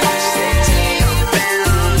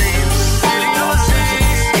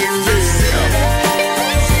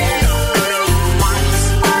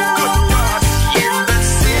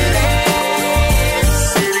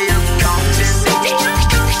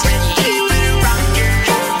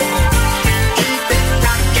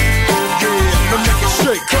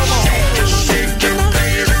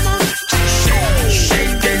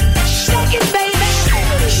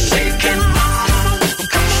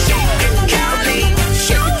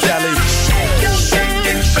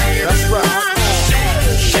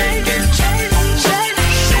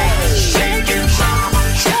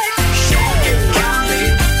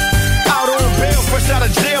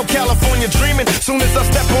 Soon as I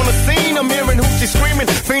step on the scene, I'm hearing hoochie screaming,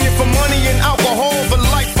 fiending for money and alcohol. The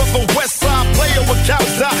life of a West Side player with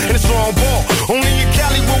couch out and a strong ball. Only in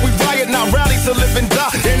Cali will we riot, not rally to live and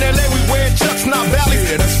die. In LA we wear chucks, not valleys.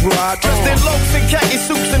 Yeah, that's right. Dressed in loafs and khaki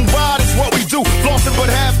suits and ride is what we do. Flossing but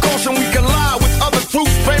have caution, we collide with other troops.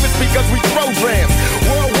 Famous because we throw drams.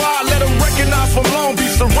 Worldwide, let them recognize from Long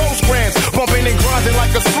Beach to Rosecrans. Bumping and grinding like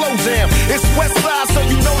a slow jam. It's West Side, so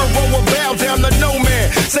you know the road will bow down to no man.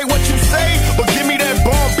 Say what you say, but give me that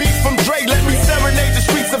bomb beat from Dre. Let me serenade the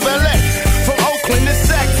streets of LA. From Oakland to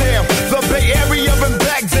Sacktown, the Bay Area and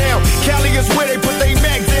back down. Cali is where they put they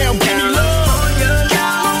Mac down. Give me love.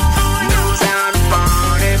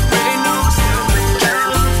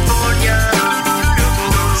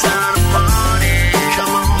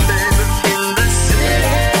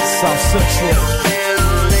 South Central.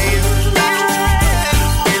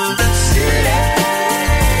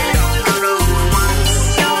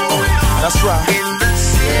 That's right. In the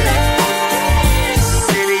city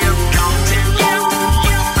of Compton,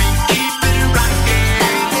 we keep it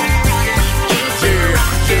rocking.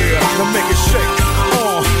 Yeah, now make it shake.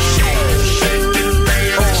 Shake it,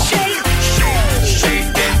 baby. Shake it,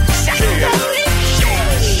 shake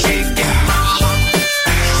it, mama.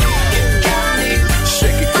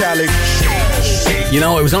 Shake it, Cali. You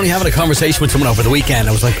know, I was only having a conversation with someone over the weekend.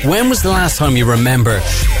 I was like, when was the last time you remember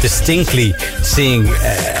distinctly seeing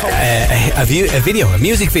a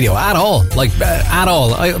music video at all? Like, at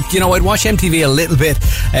all. I'd watch MTV a little bit,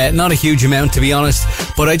 not a huge amount, to be honest,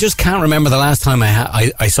 but I just can't remember the last time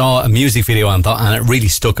I saw a music video and it really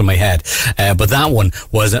stuck in my head. But that one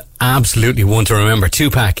was absolutely one to remember.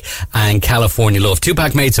 Tupac and California Love.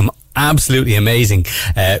 Tupac made some absolutely amazing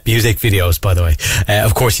music videos, by the way.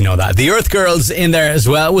 Of course you know that. The Earth Girls in there as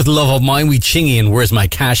well with Love of Mine, We Chingy and Where's My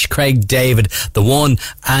Cash. Craig David, the one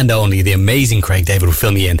and only, the amazing Craig David, will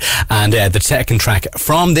fill me in. And the second track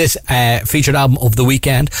from this featured album of the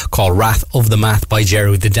weekend called Wrath of the Math by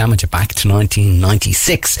Jerry the Damage, back to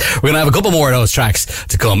 1996. We're going to have a couple more of those tracks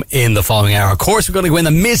to come in the following hour. Of course, we're going to go in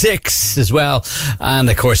the musics as well, and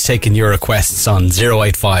of course taking your requests on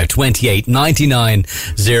 085 28 99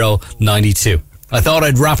 092. I thought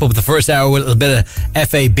I'd wrap up the first hour with a little bit of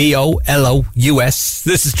FABOLOUS.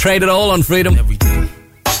 This is Trade It All on Freedom. Everything.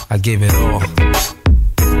 I give it all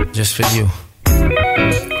just for you.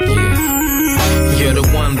 Yeah. You're the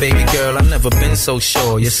one, baby girl, I've never been so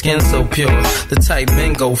sure. Your skin so pure, the type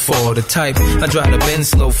men go for. The type I drive the Benz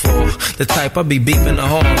slow for. The type I be beeping the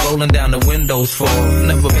horn, rolling down the windows for.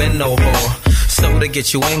 Never been no whore. So to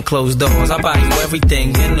get you in closed doors, I buy you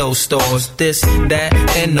everything in those stores. This, that,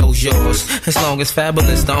 and those yours. As long as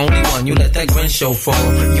Fabulous the only one, you let that grin show for.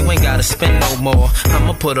 You ain't gotta spend no more.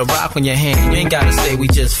 I'ma put a rock on your hand. You ain't gotta say we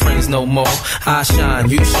just friends no more. I shine,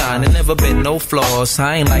 you shine, and never been no flaws.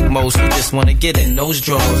 I ain't like most who just wanna get in those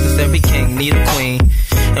drawers. Cause every king need a queen.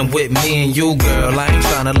 And with me and you, girl, I ain't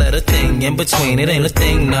tryna let a thing in between. It ain't a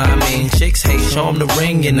thing, nah, I mean. Chicks hate, show 'em the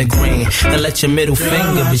ring in the green. And let your middle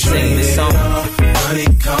finger be seen. It's on. Money,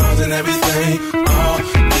 cars, and everything.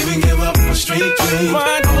 Even give up my street dream.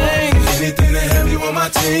 Anything to have you on my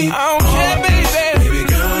team. I don't care, baby. Baby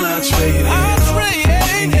girl, I'll trade it. I'll trade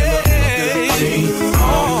it. Give up my good thing.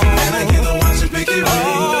 And I get the watch and pick it ring.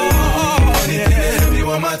 Anything to have you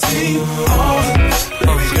on my team.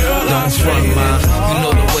 Baby girl, I'll trade it. You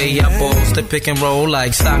know the way I balls to pick and roll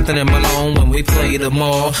like Stockton and Malone when we play the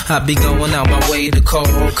mall. I be going out my way to call,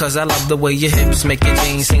 cause I love the way your hips make your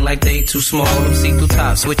jeans seem like they too small. Them see-through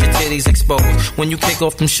tops with your titties exposed. When you kick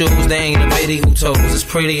off them shoes, they ain't a bitty who toes as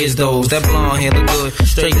pretty as those. That blonde hair look good,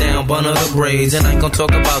 straight down, bun of the braids. And I ain't gon'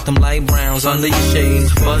 talk about them light browns under your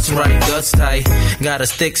shades. Butts right, guts tight. Got a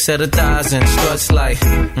thick set of thighs and struts like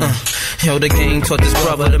yo, the game taught this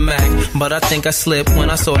brother the Mac. But I think I slipped when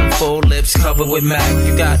I saw them full lips covered with Mac.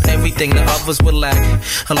 You got everything the others would lack,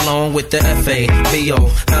 along with the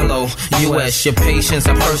FABOLOUS. Your patience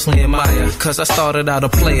I personally admire, cause I started out a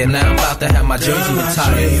player, now I'm about to have my jersey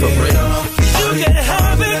retired for real. You can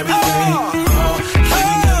have it all.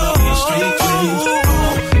 Even give up your street dreams.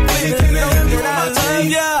 Anything to have you on my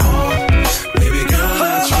team. Baby girl,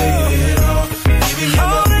 I'll trade it all. Even give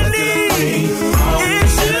up my good thing.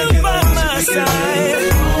 It's you by my side.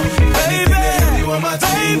 Anything to have you on my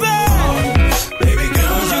team. Baby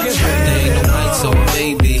girl, I'll trade it all. There ain't no right, so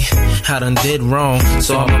baby, I done did wrong,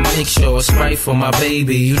 so I'ma make sure it's right for my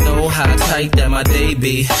baby. You know how tight that my day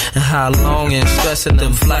be, and how long and stressing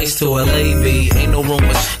them flights to LA be. Ain't no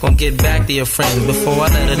rumors, gon' get back to your friends. Before I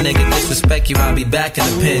let a nigga disrespect you, I'll be back in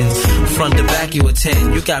the pins. Front to back you a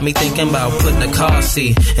 10. You got me thinking about putting the car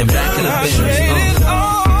seat and back in the Benz.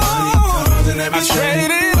 I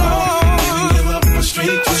trade it all. Even give up my street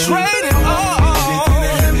dream. Trade it all. Anything to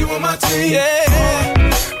have you on my team.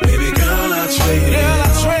 Baby girl, I'll trade it.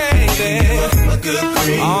 Good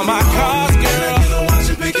green. All my cars, girl.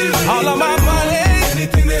 All of my money.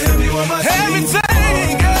 Anything to have you on my team.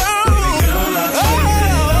 Everything, girl. Baby girl, I'll trade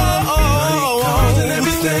it. Money, cars, and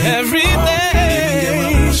everything. Everything. Even give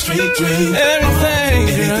up my street dream. Everything.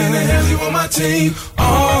 Anything to have you on my team.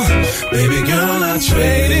 Baby girl, I'll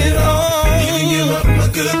trade it all. Even give up my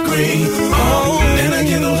good green. And I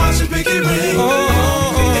get the watch and pick it ring.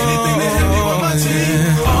 Anything to have you on my team.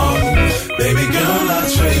 Baby girl, I'll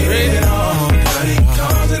trade it all.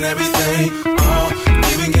 And everything,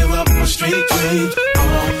 even give up my street dreams,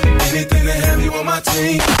 anything to have you on my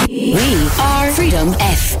team. We are Freedom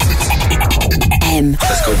FM.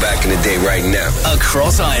 Let's go back in the day right now.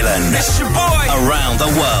 Across Ireland. It's your boy. Around the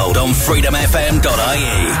world on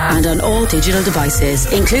freedomfm.ie. And on all digital devices,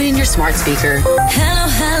 including your smart speaker. Hello,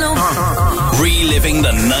 hello. Reliving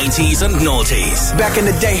the 90s and noughties. Back in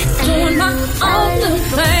the day. Doing my own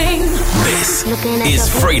thing. This is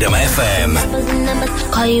Freedom FM.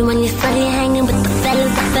 Call you when you're sweaty, hanging with the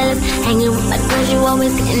fellas. Hanging with my girls, you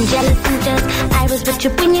always getting jealous and jealous. I was with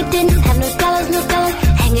you when you didn't have no dollars.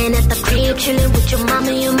 Hanging at the crib, chilling with your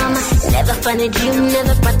mama. Never funded you,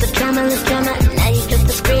 never brought the drama. Now you flip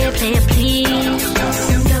the script, playing please.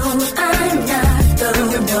 No, I'm not the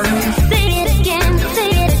one. Say it again.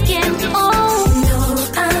 Oh, no,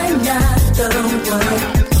 I'm not the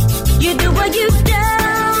one. You do what you do.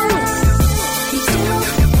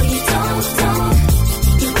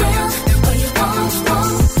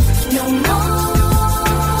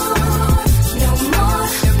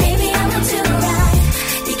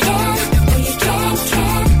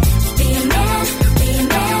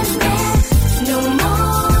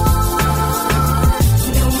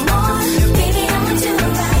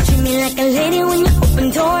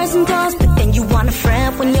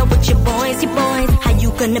 When you're with your boys. How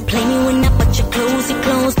you gonna play me when I put your clothes?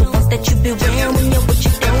 The ones that you be wearing when you're with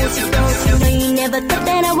your girls. You know you never thought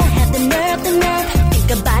that I would have the nerve.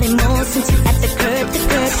 Think about it more since you at the curb.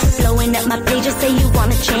 Blowing up my page, you say you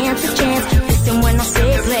want a chance. Listen when I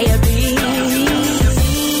say play a beat.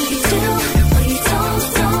 You do or you don't.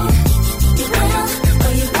 You will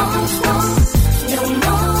or you won't.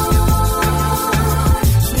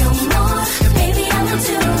 No more, baby, I'm not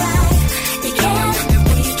too right. You can't.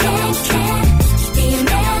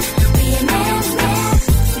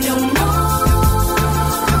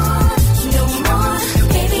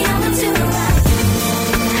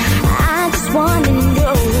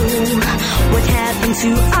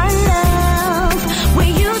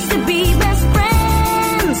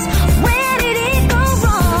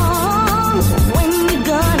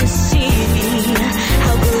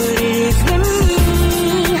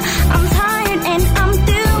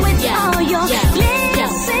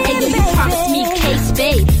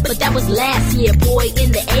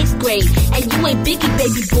 grade. And you ain't Biggie,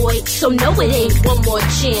 baby boy, so no, it ain't one more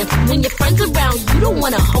chance. When your friends around, you don't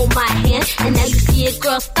wanna hold my hand. And now you see a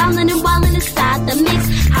girl styling and wildin' inside the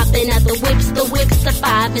mix. Hopping at the whips, the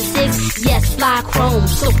 5 and 6. Yes, fly chrome,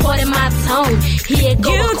 so pardon my tone. Here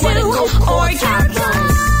go you a quarter, do, go or quarter you time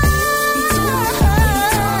don't.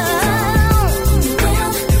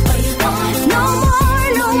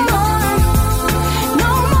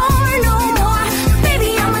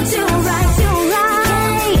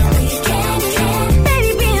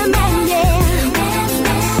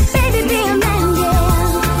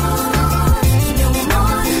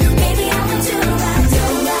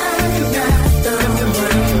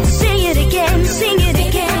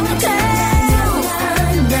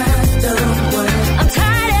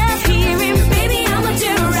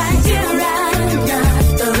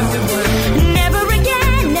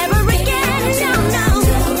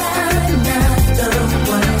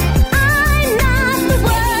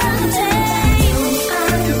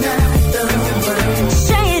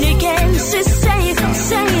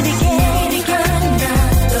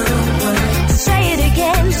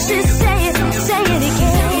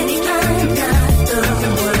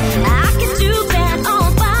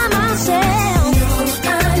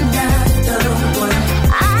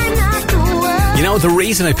 The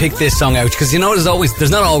reason I picked this song out, because you know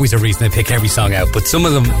there's not always a reason I pick every song out, but some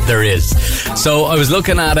of them there is. So I was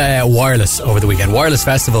looking at Wireless over the weekend. Wireless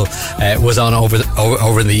Festival was on over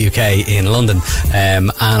in the UK in London,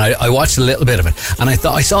 and I watched a little bit of it, and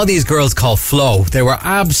I saw these girls called Flow. They were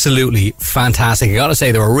absolutely fantastic. I gotta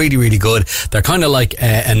say, they were really, really good. They're kind of like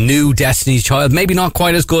a new Destiny's Child, maybe not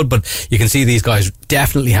quite as good, but you can see these guys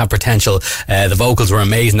definitely have potential. The vocals were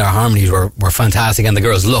amazing, their harmonies were fantastic, and the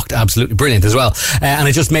girls looked absolutely brilliant as well. And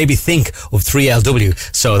it just made me think of 3LW,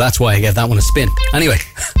 so that's why I gave that one a spin. Anyway,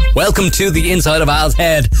 welcome to the inside of Al's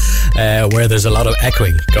head, where there's a lot of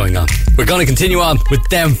echoing going on. We're going to continue on with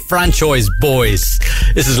them franchise boys.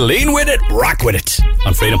 This is Lean With It, Rock With It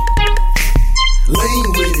on Freedom. Lean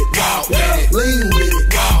with it, rock with it. Lean with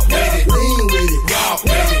it, rock with it. Lean with it, rock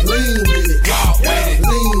with it. Lean with it, rock with it.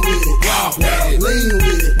 Lean with it, rock with it. Lean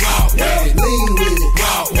with it, rock with it. Lean with it,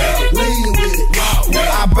 rock with it. Lean with it, rock with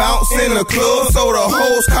it. I bounce in the club, so the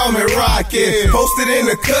hoes call me Rocket. Posted in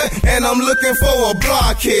the cut, and I'm looking for a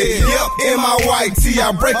blockhead. Yep, in my white tee,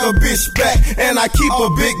 I break a bitch back, and I keep a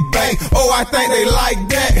big bank. Oh, I think they like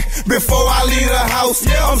that. Before I leave the house,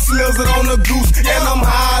 I'm slizzard on the goose, and I'm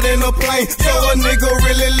high in the plane. So a nigga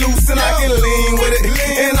really loose, and I can lean with it,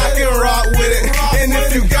 and I can rock with it. And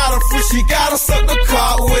if you got a fish, you gotta suck the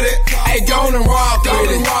cock with it. Hey, go and rock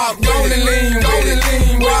with it. Go and lean with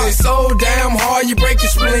it. So damn hard, you break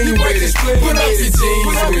your spleen with it. Put up your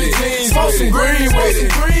jeans with it. Smoke some green with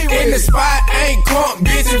it. In the spot, ain't crunk,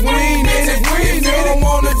 bitches. We ain't in it. If you don't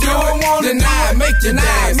wanna do it, deny it. Make your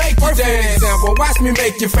dance. Perfect example. Watch me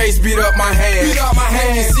make your face beat up my hand.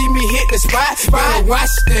 You see me hit the spot. Better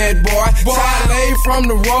watch that, boy. Lay from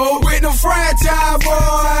the road with the franchise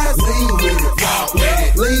boys. Lean with it, rock with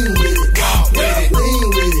it. Lean with it, rock with it. Lean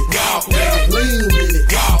with it, rock with it. Lean with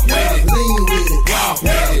it, rock with it. Lean with it, rock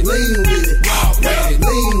with it. Lean with it, rock with it.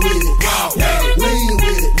 Lean with it, rock with it. Lean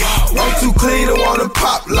with it, rock with it. I'm too clean to wanna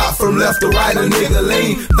pop lock from left to right. A nigga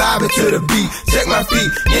lean, vibing to the beat. Check my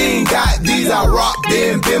feet, you ain't got these. I rock,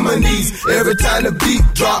 then bend my knees. Every time the beat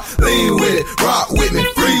drop, lean with it, rock with me.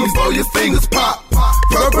 Freeze before your fingers pop.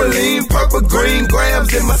 Purple lean, purple green,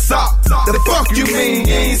 grams in my sock. The fuck you mean?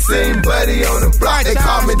 You ain't seen Buddy on the block. They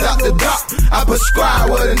call me Dr. Doc. I prescribe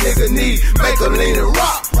what a nigga need. Make a lean and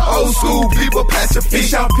rock. Old school people, pass your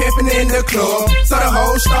feet. Bitch, I'm pimping in the club, so the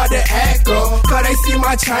hoes start to act up. Cause they see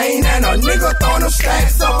my chain and a nigga throwing them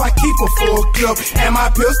stacks up. I keep a full clip and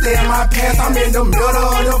my pistol in my pants. I'm in the middle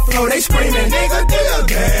of the floor. They screaming, nigga, do your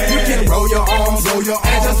dance. You can roll your arms,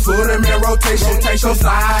 and just put them in rotation. Take your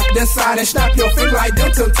side, then side, and snap your finger like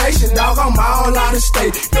them Temptation. Dog, I'm all out of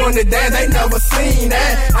state. Doing the dance, they never seen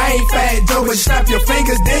that. I ain't Fat Joe, but snap your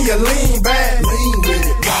fingers, then you lean back. Lean with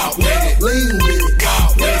it, rock with it. Lean with it,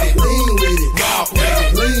 rock with it. Lean with it, rock with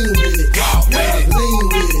it. Lean with it, rock with it. Lean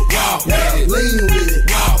with it, rock with it. Lean with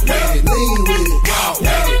it, rock with it. Lean with it, rock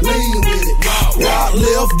with it. Lean with it, rock with it. Rock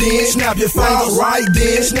left, then snap your fingers. Right,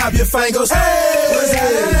 then snap your fingers.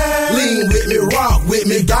 Hey, lean with me, rock with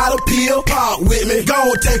me. Got a pill, pop with me.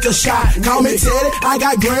 Go take a shot. Call me Teddy. I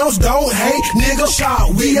got grams, don't hate, nigga. Shot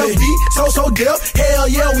we a beat, so deaf. Hell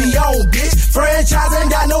yeah, we on, bitch. Franchise ain't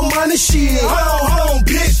got no money, shit. Hold on,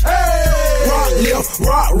 bitch. Hey, rock left,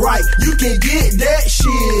 rock right. You can get that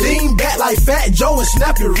shit. Lean back like Fat Joe and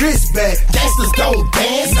snap your wrist back. Gangsters don't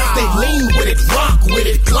dance, they lean with it, rock with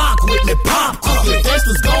it, clock with me, pop quickly.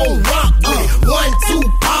 Gangsters gon' rock with it. 1, 2,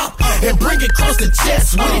 pop, and bring it across the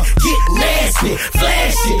chest with it.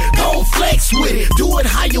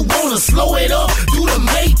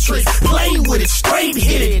 ain't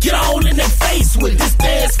hit it, get all in their face with it. This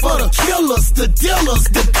dance for the killers, the dealers,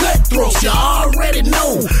 the cutthroats. You already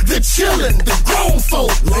know the chillin', the grown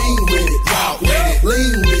folk. Lean with it, walk with it,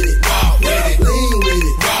 lean with it, walk with it, lean with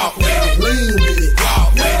it, walk with it, lean with it,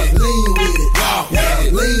 walk with it, lean with it, walk with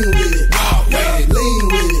it, lean with it, walk with it, lean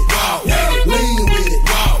with it, walk with it, lean with it,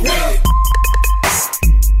 walk with it.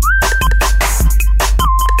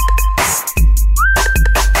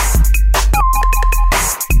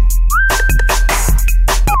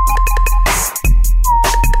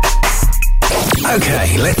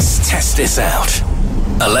 Okay, let's test this out.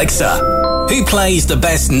 Alexa, who plays the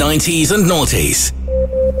best 90s and noughties?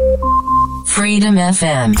 Freedom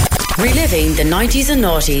FM. Reliving the 90s and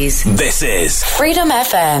noughties. This is Freedom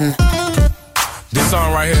FM. This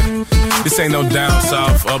song right here, this ain't no down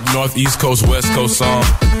south, up north, east coast, west coast song.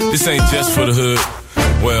 This ain't just for the hood.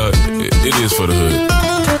 Well, it is for the hood.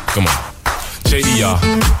 Come on. JDR.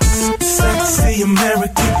 Sexy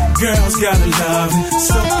American girls gotta love it.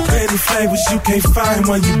 So many flavors you can't find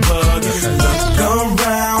when you bug it. Look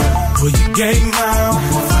around, pull your game out,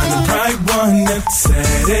 find the right one and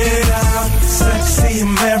set it out. Sexy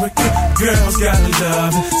American girls gotta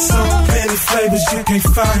love it. So many flavors you can't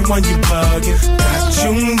find when you bug it. Got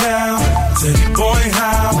you now, tell your boy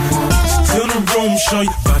how. To the room, show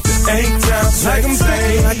you about the 8 times. Like I'm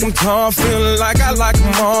big, like I'm tall, feeling like I like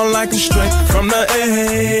them all, like I'm straight from the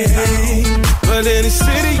A. But any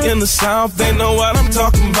city in the South, they know what I'm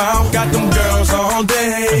talking about. Got them girls all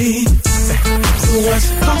day. The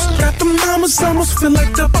West Coast got the mamas, almost feel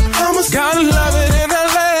like the Bahamas. Gotta love it in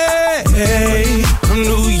LA. From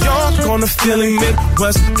New York on the Philly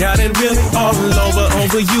Midwest, got it really all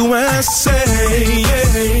over USA.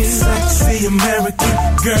 Sexy American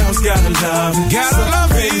girls gotta love it. Gotta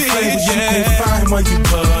love it, flavors you can't find when you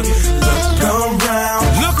bug it.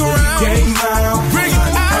 Look around, game out, bring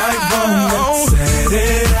it out. Set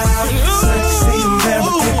it out. Sexy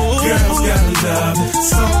American girls gotta love it.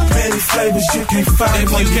 So many flavors you can't find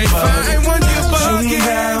when you bug it.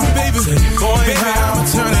 Baby, tell your boy how.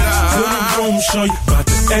 Turn it out. To the room, show you about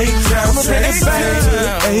the 8 times. Set it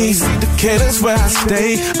back. AC Decatur's where I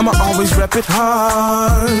stay. I'ma always rep it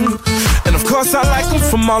hard. And of course I like them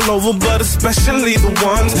from all over, but especially the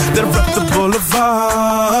ones that rep the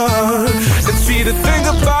boulevard. And see the thing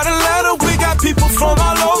about Atlanta, we got people from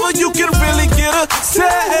all over. You can really get a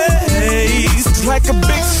taste. Like a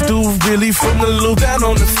big stew, really, from the Loop down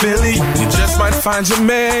on the Philly. You just might find your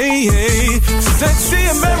mate. Sexy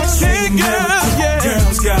American girl, yeah.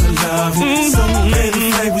 Girls gotta love it. So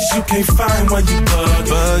many flavors you can't find when you bug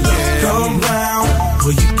it. Look around,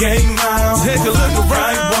 pull your game out. Take a look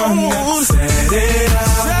around. Set it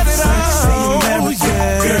out. Sexy American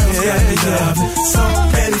girls gotta love it. So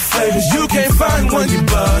many flavors you can't find when you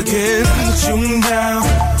bugging. Got you now,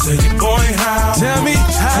 tell your boy how. Tell me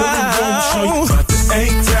how. Show you about the 8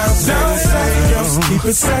 times. Girls keep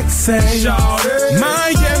it sexy.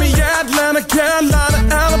 Miami, Atlanta, Carolina,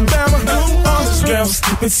 Alabama. New Orleans girls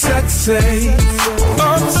keep it sexy.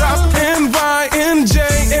 Up top, NY, NJ,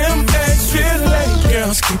 MA, Philly.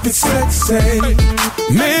 Girls keep it sexy.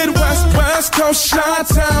 Midwest, West Coast,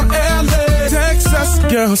 Chi-Town, LA, Texas.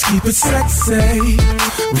 Girls keep it sexy.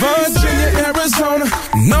 Virginia, Arizona.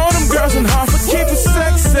 Know them girls in Hartford keep it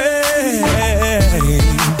sexy.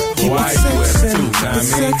 Keep it sexy. Keep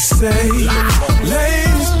it sexy.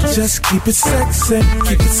 Ladies, just keep it sexy.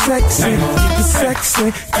 Keep it sexy. Keep it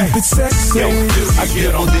sexy. Keep it sexy. Yo, I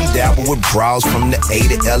get on them dabble with bras from the A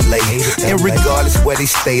to LA. And regardless where they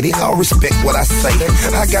stay, they all respect what I say.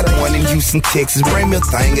 I got one in Houston, Texas. Bring me a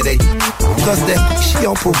thing of that. Cause that she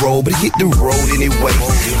on parole, but hit the road anyway.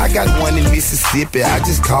 I got one in Mississippi. I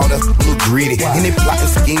just called her a little greedy. And they plotting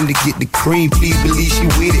scheme to get the cream. Please believe she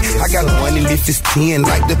with it. I got one in Memphis 10.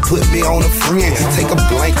 Like to put me on a friend. Take a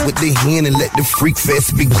blank with the hen and let the freak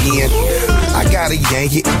fest begin. I got a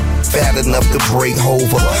Yankee fat enough to break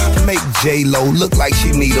over. Make J-Lo look like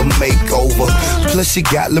she need a makeover. Plus she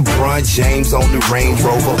got LeBron James on the Range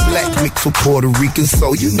Rover. Black mix with Puerto Rican,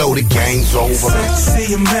 so you know the game's over.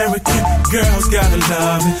 Sexy American girls gotta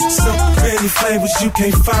love it. So many flavors you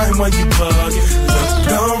can't find when you bug it.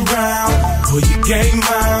 Look around, pull your game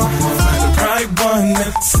out, find the right one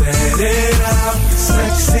and set it out.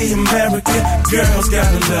 Sexy American girls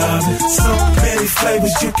gotta love it. So many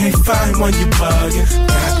flavors you can't find when you bug it.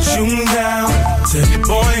 Got you now, tell your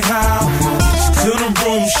boy how. Get you to the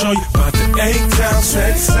room, show you about the 8 times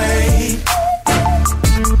sexy.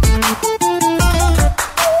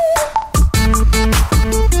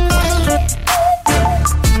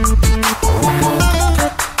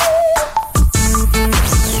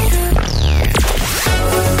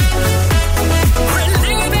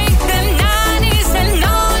 Reliving the 90s and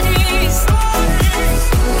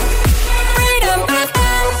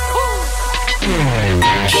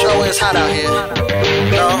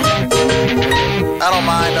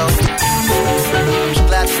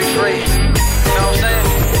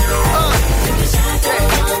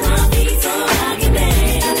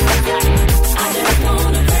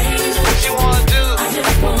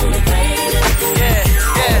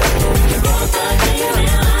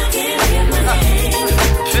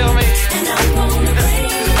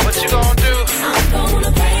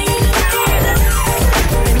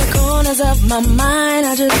my mind,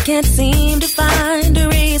 I just can't seem to find a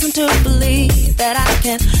reason to believe that I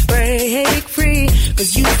can break free.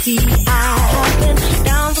 Cause you see, I have been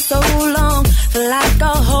down for so long, feel like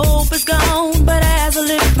all hope is gone. But as I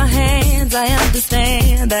lift my hands, I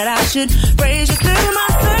understand that I should praise you through my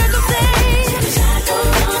circumstance.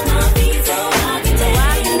 Shackles on my feet so I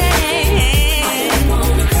can dance. Just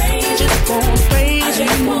wanna praise you. Just wanna praise you.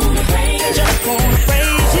 Just wanna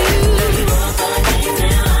praise you.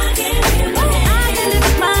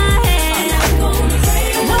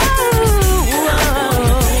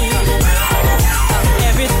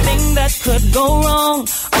 Could go wrong,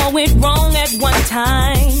 all went wrong at one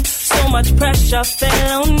time. So much pressure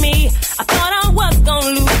fell on me, I thought I was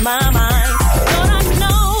gonna lose my mind. But I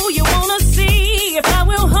know you wanna see if I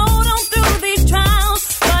will hold on through these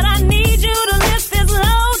trials. But I need you to lift this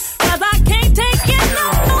load, cause I can't take it no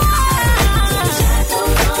more.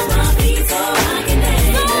 Shackles on my feet so I can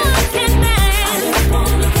dance. So I can dance. I just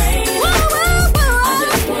wanna praise you. I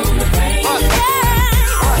just wanna praise you.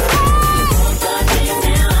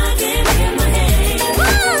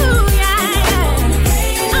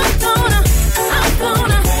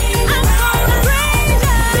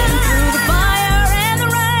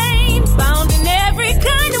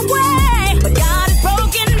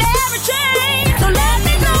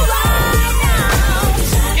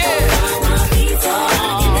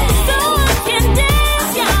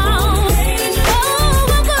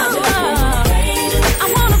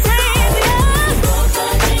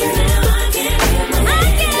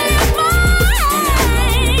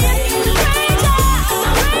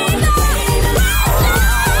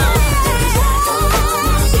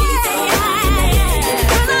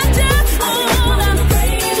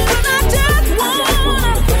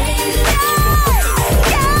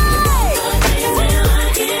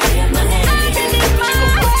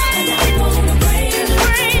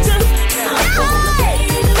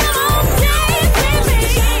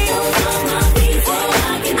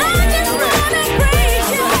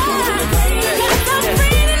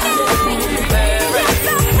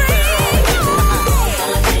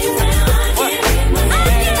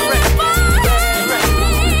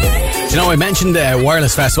 I mentioned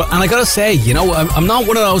Wireless Festival, and I gotta say, you know, I'm not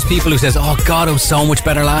one of those people who says, oh God, it was so much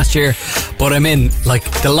better last year. But I mean, like,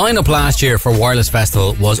 the lineup last year for Wireless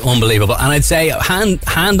Festival was unbelievable. And I'd say,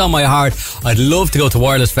 hand on my heart, I'd love to go to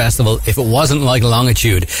Wireless Festival if it wasn't like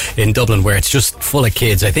Longitude in Dublin, where it's just full of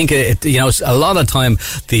kids. I think, you know, a lot of the time,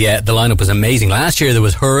 the lineup was amazing. Last year, there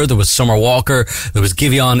was Her, there was Summer Walker, there was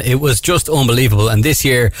Giveon. It was just unbelievable. And this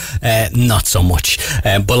year, not so much.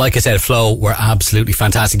 But like I said, Flow were absolutely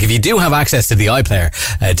fantastic. If you do have access to the iPlayer,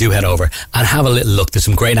 do head over and have a little look. There's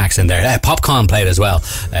some great acts in there. Popcorn played as well,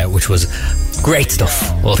 which was great stuff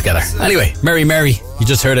altogether. Anyway, Mary Mary, you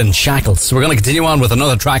just heard it in Shackles. So we're going to continue on with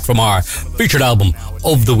another track from our featured album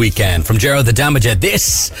of the weekend. From Gerald the Damager,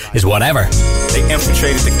 this is Whatever. They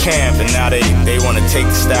infiltrated the camp and now they want to take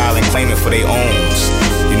the style and claim it for their own.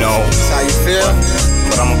 You know, that's how you feel?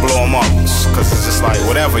 But I'ma blow them up, cause it's just like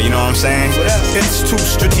whatever, you know what I'm saying? It's too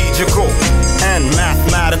strategical and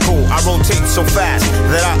mathematical. I rotate so fast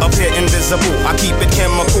that I appear invisible. I keep it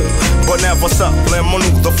chemical, but never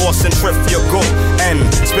subliminal. The force centrifugal and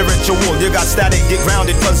spiritual. You got static, get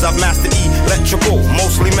grounded, cause I've mastered electrical.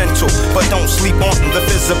 Mostly mental, but don't sleep on the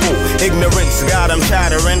physical. Ignorance got him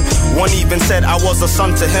chattering. One even said I was a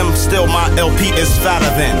son to him. Still my LP is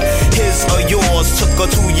fatter than his or yours. Took a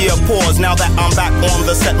 2-year pause. Now that I'm back on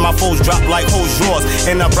the set, my foes drop like hose drawers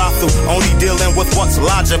in a brothel. Only dealing with what's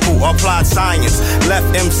logical. Applied science left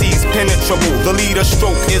MCs penetrable. The leader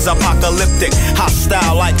stroke is apocalyptic,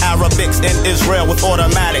 hostile like Arabics in Israel with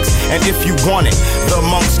automatics. And if you want it, the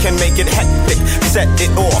monks can make it hectic. Set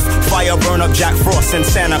it off, fire burn up Jack Frost and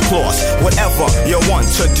Santa Claus. Whatever you want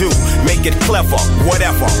to do, make it clever.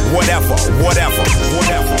 Whatever, whatever, whatever,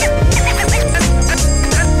 whatever.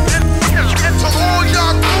 To all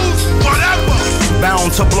y'all crews, whatever.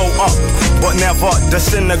 Bound to blow up, but never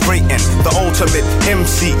disintegrating. The ultimate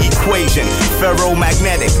MC equation.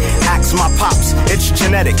 Ferromagnetic, ask my pops, it's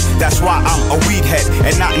genetic. That's why I'm a weed head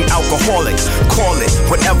and not an alcoholic. Call it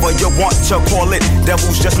whatever you want to call it.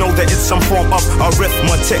 Devils just know that it's some form of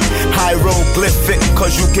arithmetic. Hieroglyphic,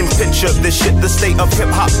 cause you can picture this shit. The state of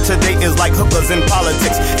hip-hop today is like hookers in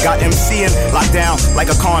politics. Got MCing locked down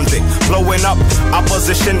like a convict. Blowing up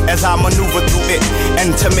opposition as I maneuver through it.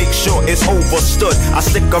 And to make sure it's overstood, I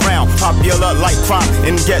stick around, popular like crime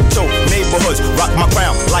in ghetto neighborhoods. Rock my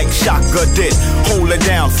crown like Shaka did. Hold it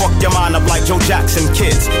down, fuck your mind up like Joe Jackson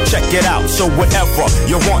kids. Check it out, so whatever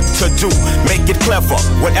you want to do, make it clever.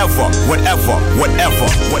 Whatever, whatever, whatever,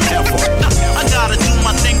 whatever. I gotta do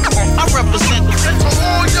my thing, I represent the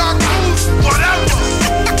all y'all crews, whatever.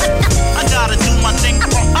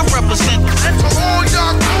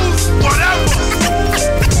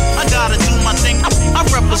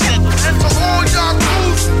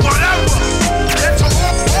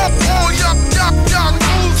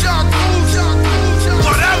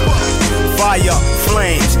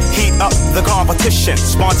 competition,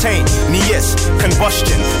 spontaneous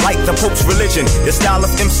combustion, like the Pope's religion. Your style of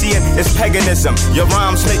MCing is paganism. Your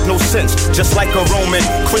rhymes make no sense, just like a Roman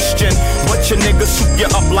Christian. But your niggas soup you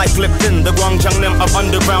up like Lipton. The Guangzhou of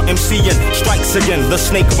underground MCing strikes again, the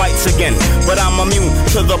snake bites again. But I'm immune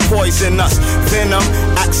to the poisonous venom.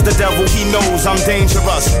 Ask the devil, he knows I'm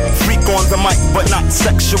dangerous. Freak on the mic, but not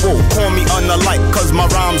sexual. Call me unalike, cause my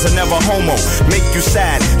rhymes are never homo. Make you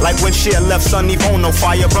sad, like when Cher left Sonny Bono.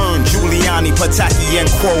 Fire burn, Giuliani, Pataki, and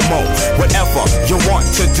Cuomo. Whatever you want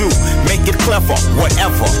to do, make it clever.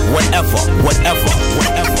 Whatever.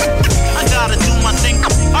 I gotta do my thing,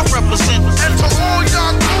 I represent. And to all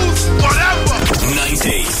y'all dudes, whatever.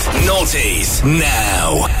 90s, noughties,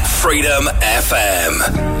 now. Freedom FM.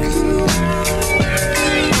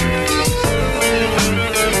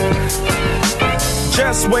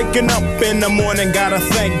 Just waking up in the morning, gotta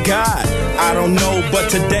thank God. I don't know, but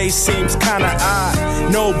today seems kinda odd.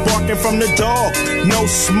 No barking from the dog, no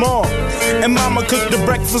smoke. And mama cooked the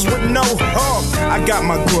breakfast with no hog. I got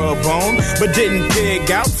my grub on, but didn't pig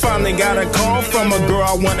out. Finally got a call from a girl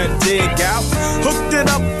I wanna dig out. Hooked it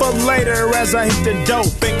up for later as I hit the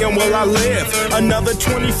dope. Thinking, will I live another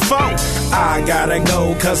 24? I gotta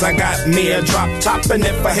go, cause I got me a drop top. And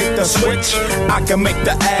if I hit the switch, I can make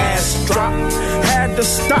the ass drop. Had to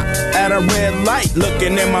stop at a red light.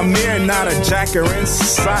 Looking in my mirror, not a jacker in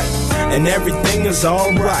sight. And everything is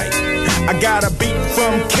alright. I got a beat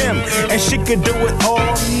from Kim, and she could do it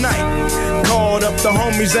all night. Called up the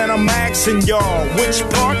homies and I'm asking y'all, which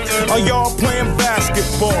part are y'all playing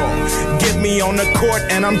basketball? Get me on the court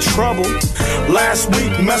and I'm troubled. Last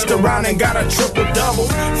week messed around and got a triple-double.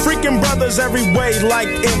 Freaking brothers every way like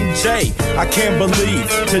MJ. I can't believe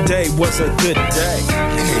today was a good day.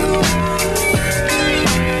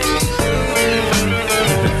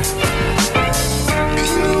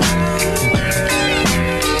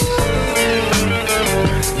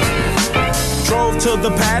 To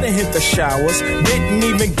the pad and hit the showers. Didn't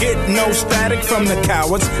even get no static from the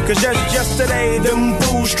cowards. Cause just yesterday them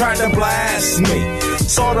fools tried to blast me.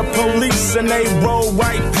 Saw the police and they rolled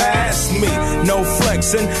right past me. No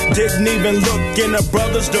flexing, didn't even look in a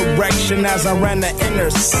brother's direction as I ran the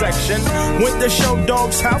intersection. Went to Show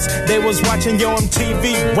Dog's house, they was watching Yo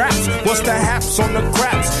MTV raps. What's the haps on the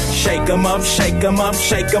craps? Shake 'em up, shake 'em up,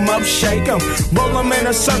 shake 'em up, shake 'em. Roll 'em in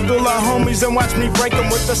a circle of homies and watch me break 'em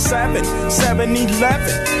with the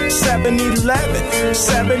 7-11, 7-11,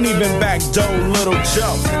 7 even back door Little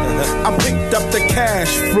Joe. I picked up the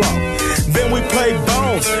cash flow. Then we played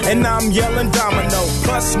bones, and now I'm yelling domino.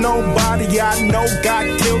 Plus nobody I know got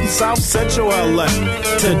killed in South Central LA.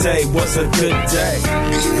 Today was a good day.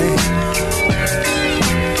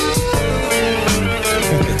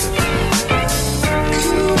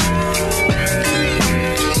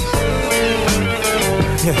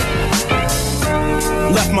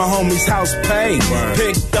 Left my homie's house paid.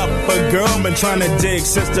 Picked up a girl, been trying to dig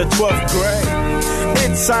since the 12th grade.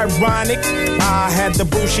 It's ironic, I had the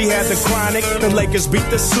boo, she had the chronic. The Lakers beat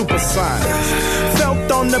the Supersonics.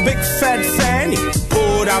 Felt on the big fat fanny.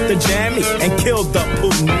 Pulled out the jammy and killed the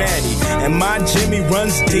Pooh-Nanny. And my Jimmy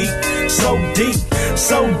runs deep, so deep,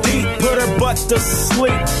 so deep. Put her butt to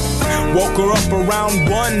sleep. Woke her up around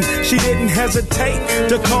 1. She didn't hesitate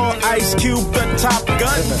to call Ice Cube the Top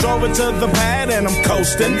Gun. Drove her to the pad and I'm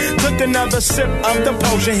coasting. Took another sip of the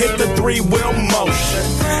potion, hit the 3-wheel motion.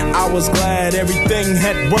 I was glad everything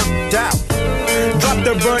had worked out. Dropped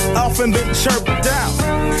the bird off and then chirped out.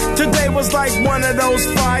 Today was like one of those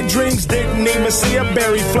fly dreams. Didn't even see a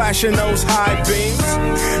berry flashing those high beams.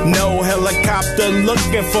 No helicopter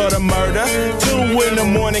looking for the murder. 2 in the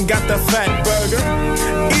morning, got the fat burger.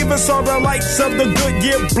 Even saw the lights of the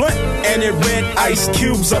Goodyear blunt, and it read Ice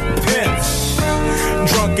Cube's a pinch.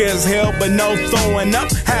 Drunk as hell, but no throwing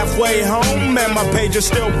up. Halfway home, and my page is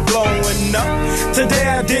still blowing up. Today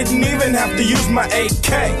I didn't even have to use my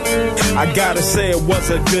AK. I gotta say it was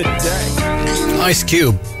a good day. Ice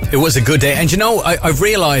Cube. It was a good day. And you know, I've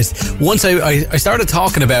realised once I started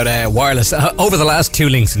talking about wireless over the last 2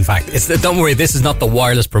 links, in fact. Don't worry, this is not the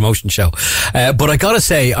wireless promotion show. But I gotta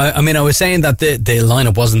say, I mean, I was saying that the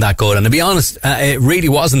lineup wasn't that good. And to be honest, it really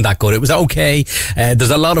wasn't that good. It was okay.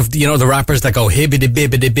 There's a lot of, you know, the rappers that go hibbity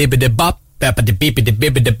bibbity bibbity bop. And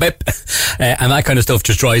that kind of stuff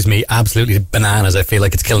just drives me absolutely bananas. I feel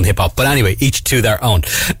like it's killing hip hop. But anyway, each to their own.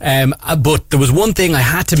 But there was one thing I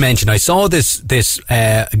had to mention. I saw this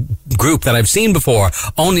group that I've seen before,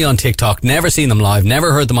 only on TikTok, never seen them live,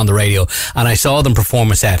 never heard them on the radio, and I saw them perform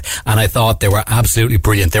a set, and I thought they were absolutely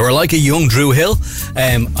brilliant. They were like a young Drew Hill.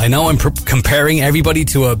 I know I'm comparing everybody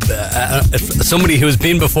to somebody who's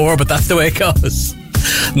been before, but that's the way it goes.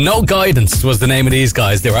 No Guidance was the name of these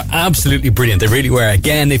guys. They were absolutely brilliant. They really were.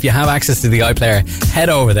 Again, if you have access to the iPlayer, head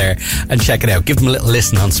over there and check it out. Give them a little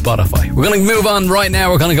listen on Spotify. We're going to move on right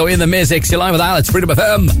now. We're going to go in the music. You're live with Alex, Freedom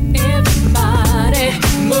FM. Everybody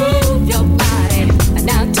move your body.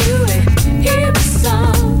 Now do it. Here is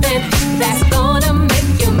something that's gonna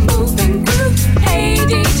make you move and groove. Hey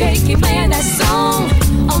DJ, keep playing that song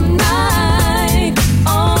all night.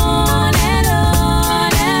 On and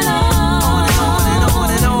on and on. On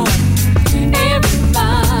and on.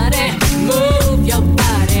 Everybody move your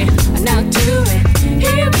body. Now do it.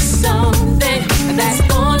 Here is something that's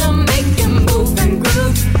gonna make you move and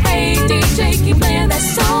groove. Hey DJ, keep playing that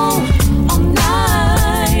song all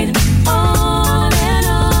night. On and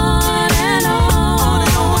on and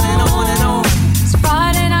on. It's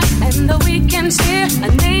Friday night and the weekend's here. I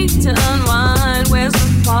need to unwind. Where's the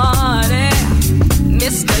party?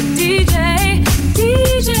 Mr. DJ,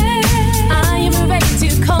 I am ready to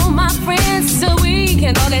call my friends so we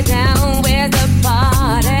can all get down. Where's the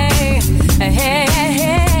party? Hey,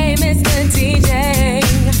 hey, Mr. DJ.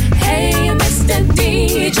 Hey, Mr.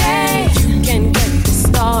 DJ. You can get this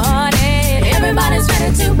started. Everybody's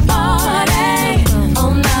ready to party.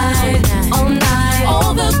 All night, all night.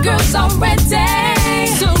 All the girls are ready.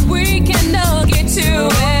 So we can all get to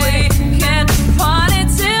it. Can party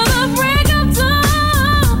till the break of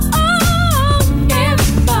dawn.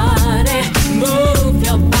 Everybody move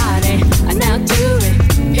your body. Now do it.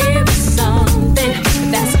 Here is something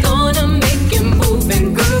that's gonna make you move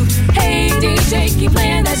and groove. Hey DJ, keep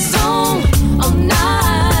playing that song all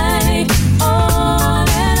night. On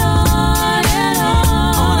and on and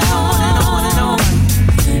on.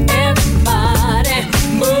 Everybody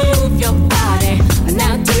move your body.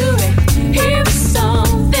 Now do it. Here is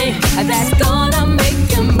something that's gonna make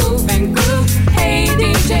you move and groove. Hey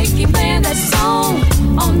DJ, keep playing that song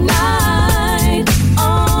all night.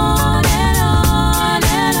 On and on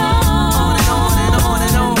and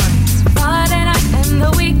on. It's Friday night and the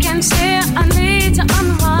weekend's here. I need to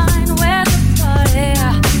unwind. Where's the party?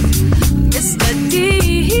 Mr.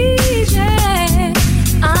 DJ,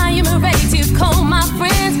 I am ready to call my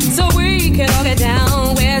friends so we can all get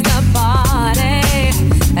down. Where's the party?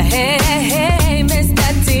 Hey, hey, Mr.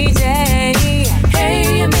 DJ.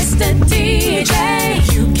 Hey, Mr. DJ.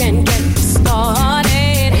 You can get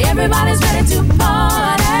started. Everybody's ready to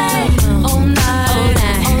party. All night,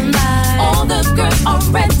 all night. All the girls are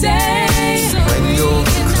ready. When you're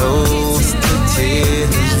close to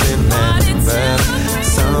tears, remember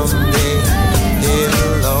someday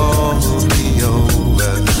it'll all be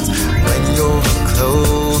over. When you're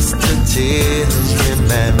close to tears,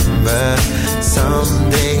 remember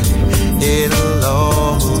someday it'll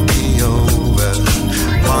all be over.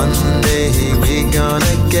 One day we're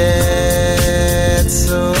gonna get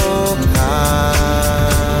so high.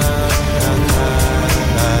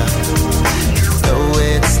 Though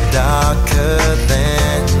it's darker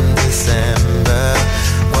than December,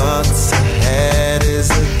 what's ahead is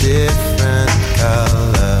a different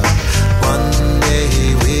color. One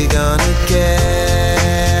day we're gonna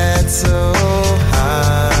get so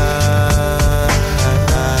high.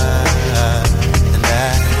 And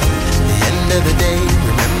at the end of the day,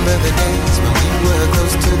 remember the days when we were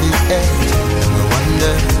close to the edge, and we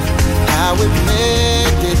wonder how we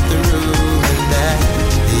made it through. And at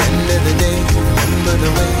the end of the day, remember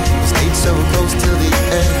the way we stayed so close till the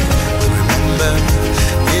end. We remember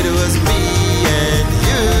it was me and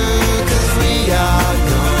you, 'cause we are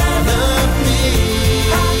gonna be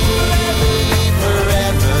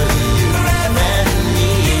forever, you and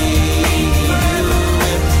me. You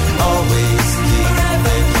will always keep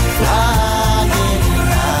flying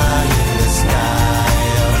high in the sky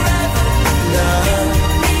of love.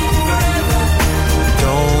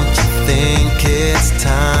 Don't you think it's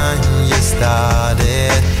time you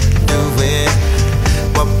started doing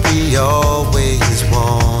what we always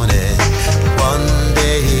want?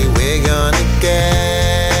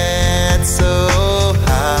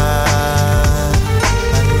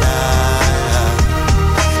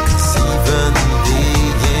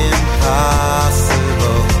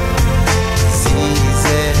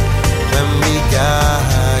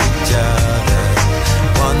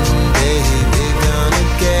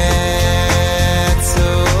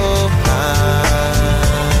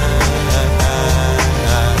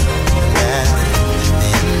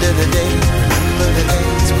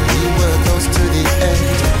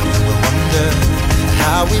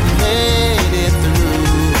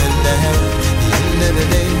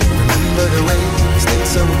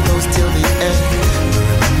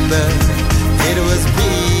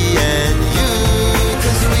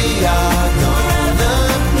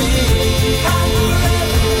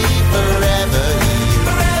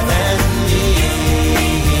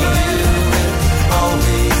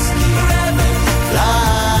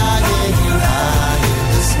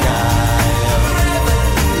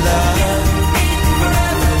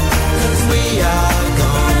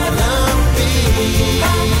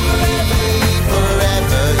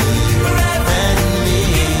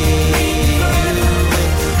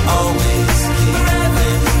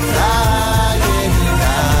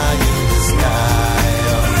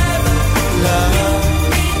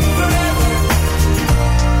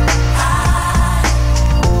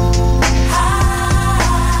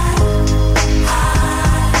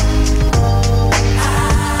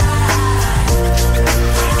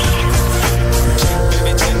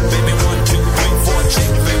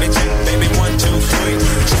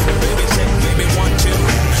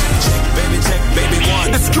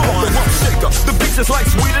 delicious like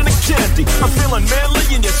sweeter than candy. I'm feeling manly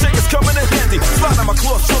and your shake is coming in handy. Slide on my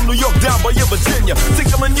clothes from New York down by your Virginia.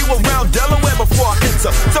 Tickling you around Delaware before I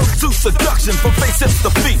enter. Toast to seduction from face hips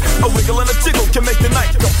to feet. A wiggle and a tickle can make the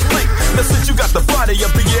night complete. Now since you got the body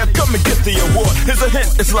of the year, come and get the award. Here's a hint,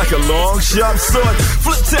 it's like a long sharp sword.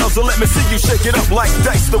 Flip tails and let me see you shake it up like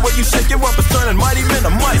dice. The way you shake it up is turning mighty men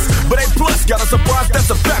to mice. But A plus got a surprise, that's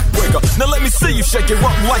a backbreaker. Now let me see you shake it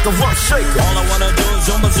up like a rough shaker. All I wanna do is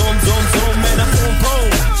zoom, zoom, zoom, zoom, and a boom, boom.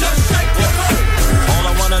 Just shake it up. All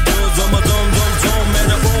I wanna do is zoom, zoom, zoom, zoom,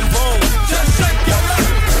 and a boom, boom. Just shake it up.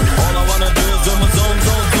 All I wanna do is zoom, zoom,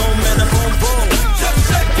 zoom, zoom, and a boom, boom. Just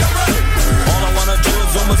shake it up. All I wanna do is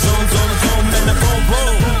zoom, zoom, zoom, zoom, and a boom,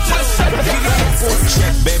 boom. Just shake it up.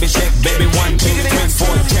 Check, baby, 1, 2, 3,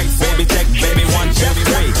 4. Check, baby, 1, 2,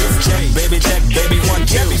 3. Check, baby, 1,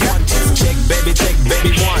 2. Check, baby,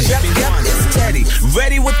 1. Yep, it's Teddy.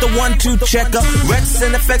 Ready with the 1, 2 checker. Rex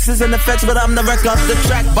and effects is in effects, but I'm the wreck of the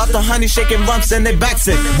track. About the honey shaking rumps and they backs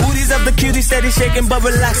it. Booties of the cutie steady shaking but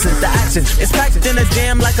relaxing. The action is packed in a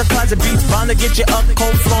jam like a closet. Beats bound to get you up,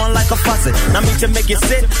 cold flowing like a faucet. Not me to make you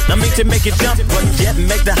sit, not me to make you jump, but yet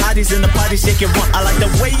make the hotties in the party shake it run. I like the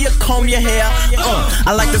way you comb your hair.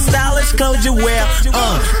 I like the stylish clothes you wear.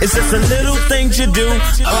 It's just the little things you do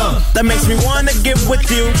that makes me wanna get with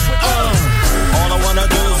you. All I wanna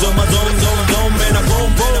do is zoom, zoom, zoom, zoom, and a boom,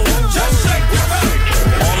 boom. Just shake it right.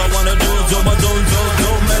 All I wanna do is zoom, zoom, zoom,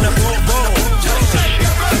 zoom, and a boom, boom. Just shake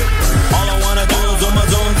it right. All I wanna do is zoom,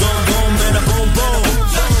 zoom, zoom, zoom, and a boom, boom.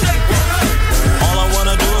 Just shake it right. All I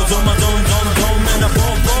wanna do is zoom, zoom, zoom, zoom, and a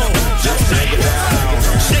boom, boom. Just shake it down.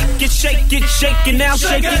 Shake it now,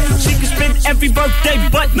 shake it. She can spend every birthday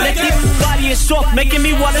butt naked. Body is soft, making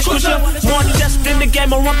me wanna squish her. More just in the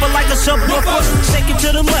game, a rumper like a subwoofer. Shake it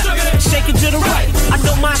to the left, shake it to the right. I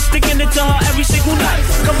don't mind sticking it to her every single night.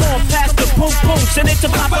 Come on, pass the boom boom, send it to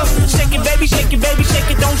Papa. Shake it, baby, shake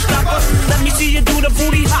it, don't stop her. Let me see you do the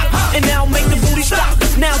booty hop, and now make the booty stop.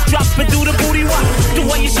 Now drop it, do the booty rock. The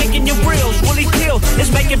way you're shaking your reels, really kill.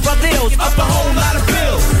 It's making brothers up a whole lot of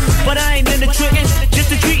bills. But I ain't into tricking, just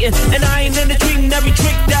the treating, and I ain't into treating every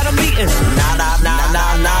trick that I'm eating.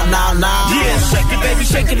 Nah. Yeah, shake it, baby,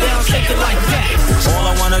 shake it down, shake it like that. All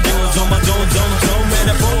I wanna do is zoom, zoom, zoom, zoom, and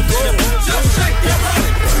a boom, boom. Just shake it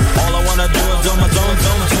right. All I wanna do is zoom, zoom,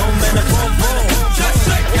 zoom, zoom, and a boom, boom. Just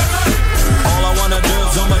shake it right. All I wanna do is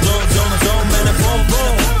zoom, zoom, zoom, zoom, and a boom,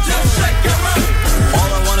 boom. Just shake it right.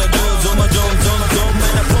 All I wanna do is zoom, zoom, zoom, zoom,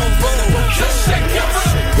 and a boom, boom. Just shake it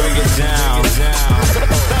right. Break it down.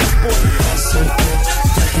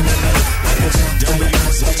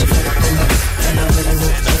 And I really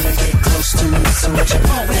want you to get close to me. So what you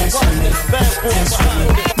want, dance with me, dance with me.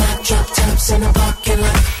 My drop tops in the parking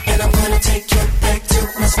lot, and I'm gonna take you back to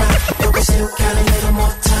my spot. But we still got a little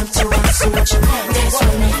more time to rock. So what you want, dance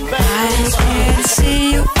with me. I can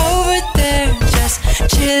see you over there, just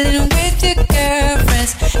chilling with your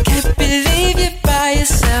girlfriends. Can't believe you're by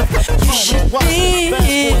yourself. You should be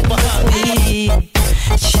here with me,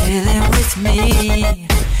 chilling with me,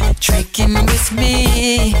 drinking with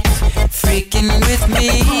me, freaking with me.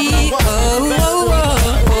 Oh,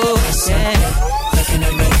 yeah. Looking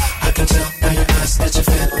at me, I can tell by your eyes that you're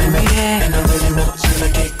feeling me. Yeah. And I really want you to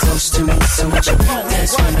get close to me. So what you want,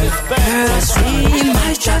 dance with me. Girl, I see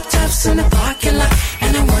my drop tops in the parking lot,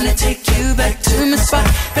 and I wanna take you back to my spot,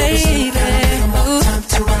 baby. I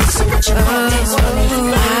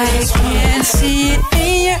can see it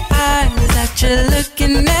in your eyes that you're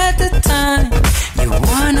looking at the time. You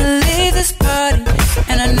wanna leave this party,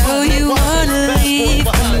 and I know you wanna leave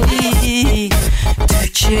with me. To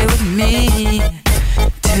chill with me,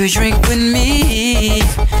 to drink with me,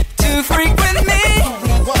 to freak with me.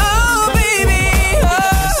 Oh, baby, oh.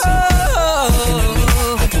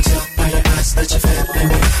 I can tell by your eyes that you're feeling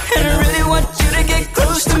me. And I really want you to get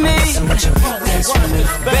close to me. So what you want, dance with me.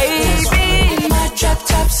 Baby, my drop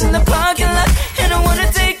tops in the parking lot, and I wanna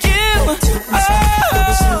take you. Oh,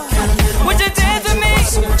 would you dance with me?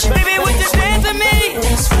 Baby, would you dance with me?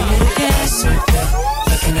 Yes.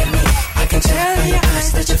 Looking at me, I can tell Tell your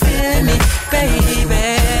eyes that you're feeling me, baby.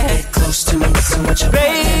 Get close to me, so what you want,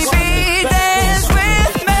 Baby,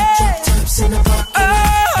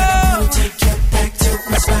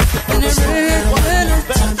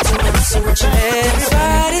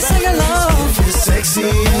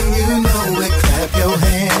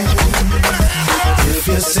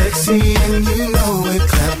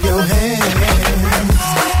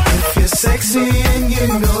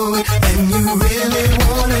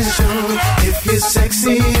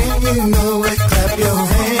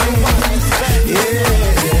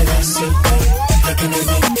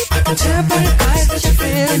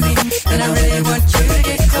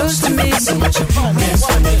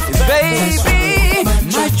 Baby,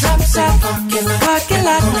 my drops out, parking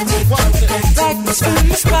lot, practice from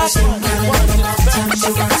the spot.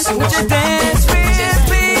 Would you dance with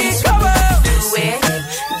me? Come on.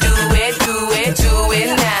 Do it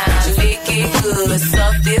now. Lick it good,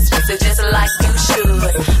 suck this pussy just like you should.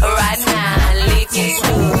 Right now, lick it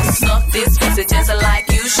good, suck this pussy just like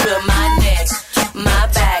you should. My neck, my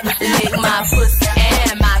back, lick my pussy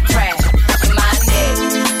and my crack. My neck,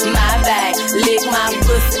 my back, lick my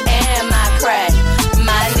pussy and my crack.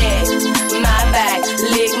 My neck, my back,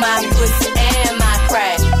 lick my pussy and my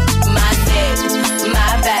crack. My neck,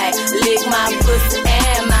 my back, lick my pussy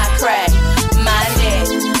and my crack. My neck,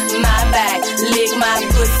 my back, lick my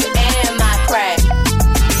pussy and my crack.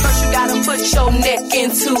 First you gotta put your neck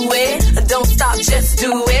into it. Don't stop, just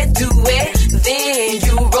do it, do it. Then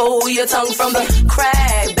you roll your tongue from the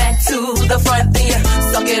crack back to the front. Then you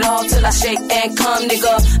suck it all till I shake and come,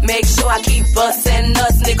 nigga. Make sure I keep bustin'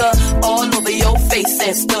 nuts, nigga, all over your face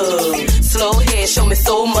and stuff. Slow head, show me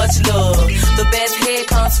so much love. The best head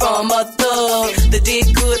comes from a thug. The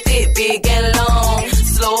dick good, thick, big and long.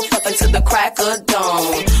 Slow fucking to the crack of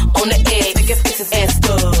dawn. On the edge, making faces and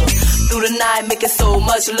stuff. Through the night, making so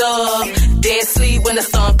much love. Dead sleep when the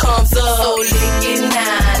sun comes up. So lick it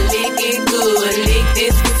now, lick it good. Lick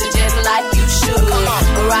this pussy just like you should.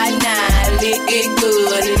 Right now, lick it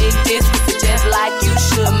good. Lick this pussy just like you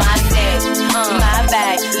should. My neck, my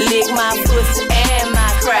back, lick my pussy and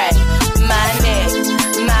my crack. My neck,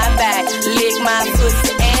 my back, lick my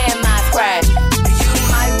pussy and my crack. You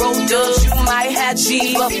might roll dubs, you might have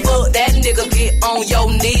G, but fuck that nigga, get on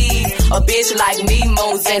your knees. A bitch like me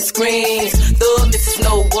moans and screams. Thug missus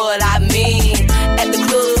know what I mean. At the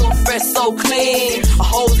club, so fresh, so clean. A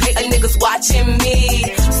hoes hate a niggas watching me.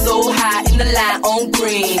 So high in the line on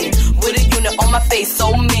green. With a unit on my face,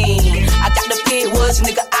 so mean. I got the pig woods,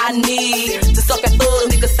 nigga, I need. To suck and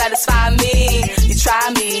thug, nigga, satisfy me. You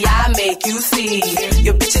try me, I make you see.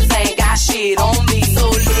 Your bitches ain't got shit on me. So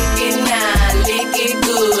lick it now, lick it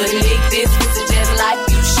good. Lick this pussy just like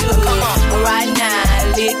you should. Come on, right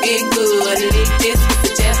now, lick it good. Lick this pussy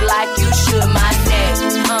just like you should. My neck,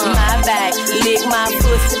 my back, lick my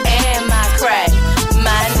pussy and my crack.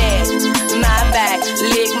 My neck, my back,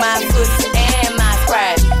 lick my pussy and my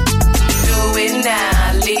crack. Do it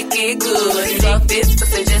now, lick it good. Suck this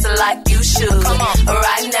pussy just like you should. Come on,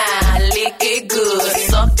 right now, lick it good.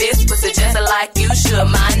 Suck this pussy just like you should.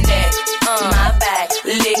 My neck, my back,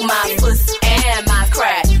 lick my pussy and my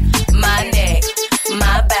crack. My neck,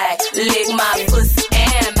 my back, lick my pussy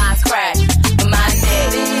and my crack. My neck,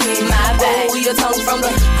 my back, pull your tongue from the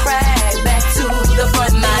crack back to the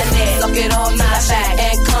front. My neck, suck it on my back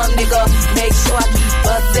and come, nigga. Make sure I keep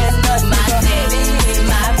bustin' nuts. My neck,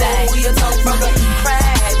 my back, pull your tongue from the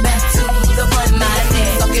crack back to the front. My neck,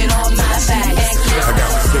 suck it on my back and come. I got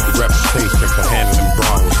a sick reputation for handling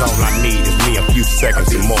brawls. All I need is me a few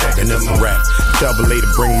seconds and more, and it's a rap. Double A to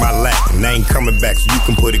bring my lack, and they ain't coming back, so you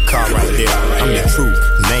can put a car right there. I'm the truth,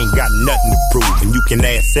 and they ain't got nothing to prove. And you can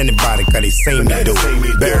ask anybody, cause they seen me do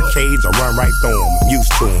it. Barricades, I run right through them, I'm used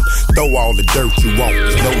to them. Throw all the dirt you want,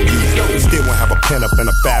 there's no use. Still won't have a pen up in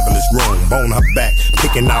a fabulous room. On her back,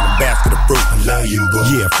 picking out a basket of fruit. I love you, boo.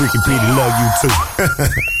 Yeah, freaking Petey love you too.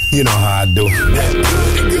 You know how I do. You may look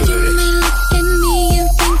at me and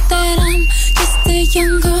think that I'm just a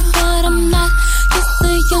young girl, but I'm not just a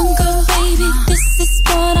young girl, baby. This is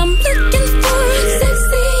what I'm looking for.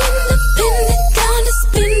 Sexy, independent, gotta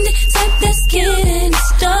spend it. Type that's getting it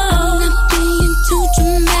started. Not being too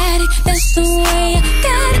dramatic, that's the way I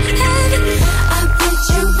gotta have it. I bet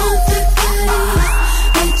you want the body,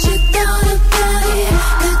 bet you thought about it.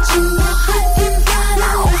 Got you all hot and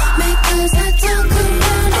bothered, because I talk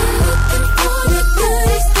around it. Looking for the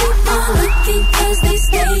goodies, keep on looking, cause they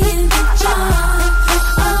stay in the jar.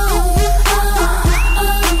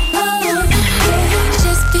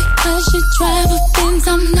 Just because you drive a Benz,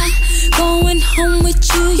 I'm not going home with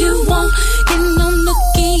you. You won't get no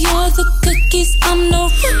nookie or the cookies. I'm no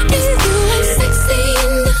rookie. You ain't sexy,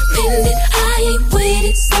 independent, I ain't with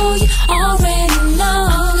it, so you already know.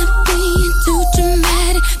 I'm not being too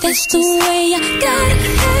dramatic, that's the way I gotta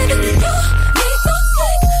have it. You need no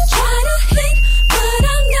slick, try to hit, but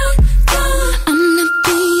I'm not done. I'm not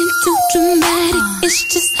being too dramatic, it's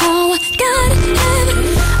just how I gotta have it.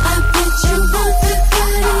 I bet you want the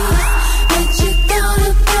body, bet you thought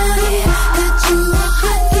about it. Got you all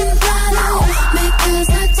hot and bothered, because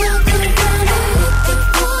I talk around it. Looking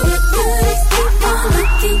for the goodies, keep on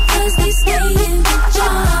looking, cause they stay in the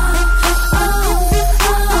jar.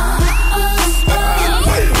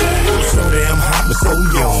 So damn hot, but so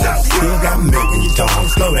young. Still got milk in your tongue.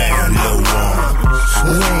 Slow down, little one.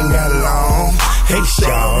 We ain't got long.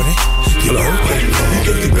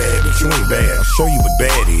 baby, you ain't bad. I'll show you what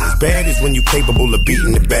bad is. Bad is when you capable of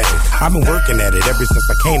beating the bad. I've been working at it ever since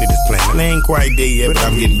I came to this planet. I ain't quite there yet, but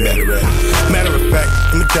I'm getting better at it. Matter of fact,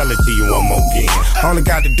 let me tell it to you one more again. All I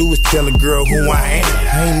got to do is tell a girl who I am.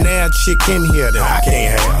 Ain't now a chick in here that I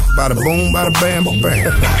can't have. Bada boom, bada bam, bam.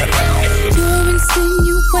 You're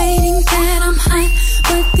insinuating that I'm hot,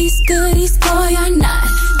 but these goodies, boy, are not.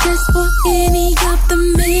 Just for any of the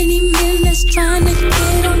many men that's trying to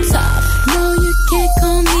get on top. No, you can't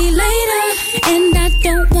call me later, and I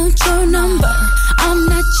don't want your number. I'm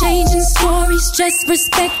not changing stories, just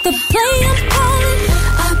respect the play I'm calling.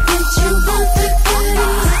 I bet you want the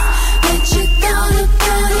goodies, bet you thought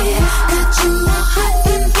about it. Got you all hot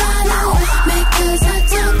and bothered, because I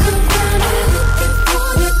talk about it. Looking for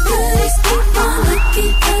the goodies, keep on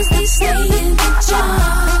looking, cause they stay in the jar.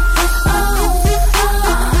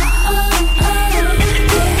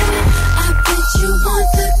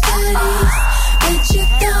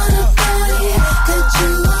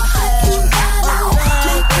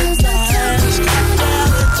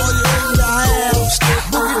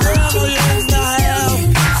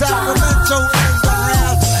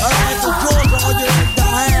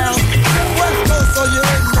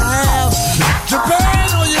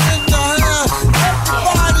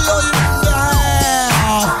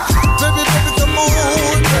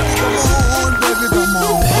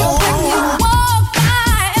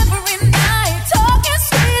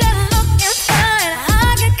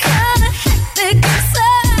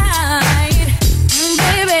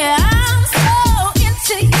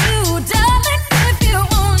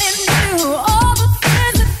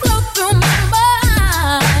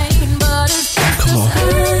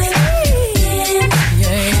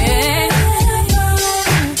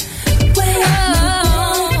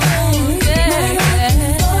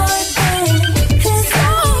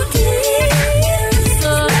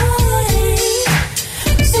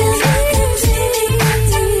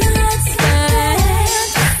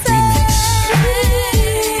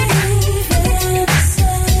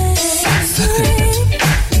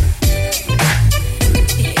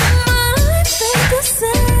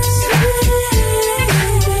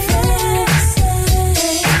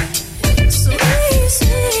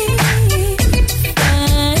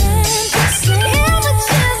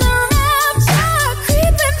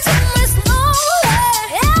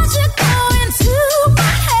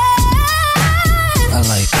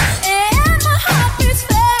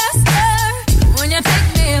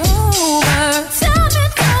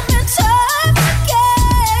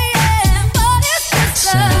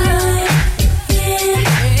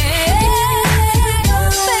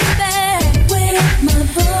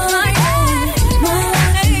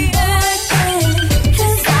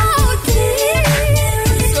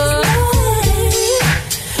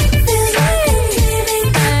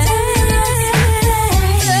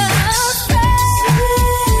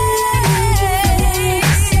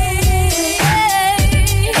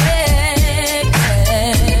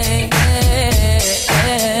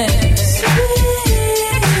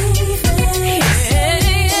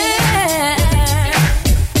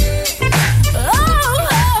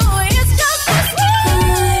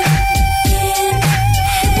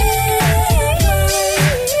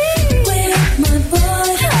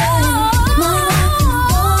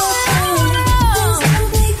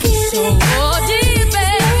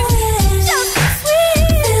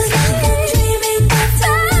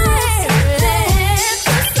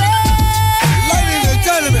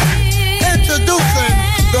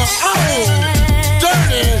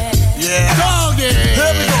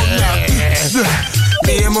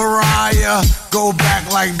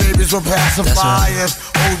 Pacifiers,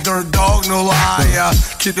 old dirt dog, no liar.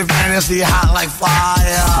 Keep the fantasy hot like fire.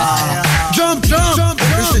 Jump, jump, jump,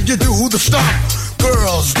 let me see you do the stomp.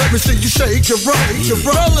 Girls, let me see you shake your rump. Your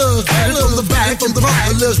fellas, from the back, from the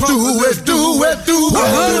front. Let's do it, do it, do it.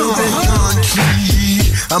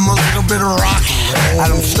 I'm a little bit of rock.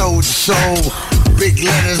 I'm soul to soul. Big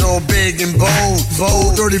letters, all big and bold.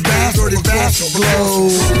 Bold, dirty bastard glow.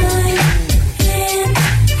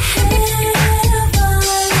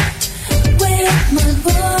 My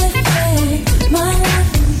boyfriend, my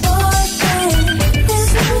boyfriend,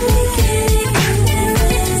 there's no beginning and there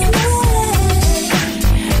is no end.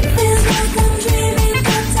 Feels like I'm dreaming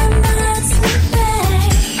but I'm not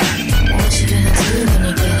sleeping. What you gonna do when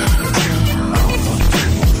you get out of jail?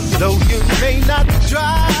 Though you may not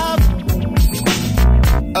drive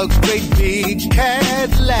a great big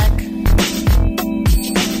Cadillac,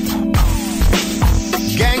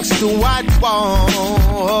 gangsta white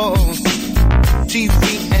walls, TV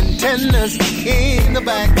antennas in the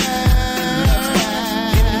back. In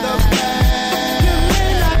the back. You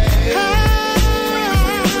may not have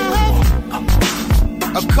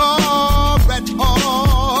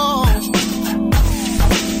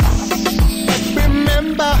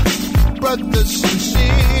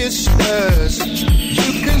sisters, you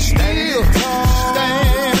can still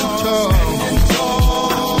stand tall. Just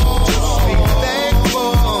be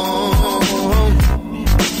thankful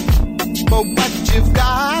for what you've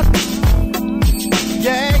got.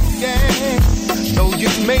 Yeah, yeah. Though you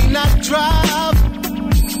may not drive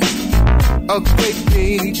a great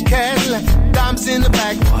big Cadillac, diamonds in the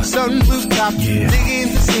back, sunroof top, digging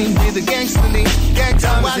the scene with the gangster lean,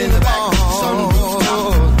 diamonds in the back, sunroof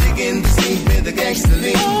top, digging the scene with the gangster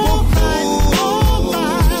lean.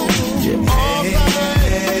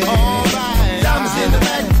 Alright, diamonds in the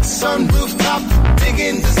back, sunroof top,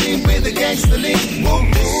 digging the scene with the gangster lean.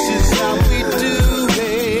 This is how we do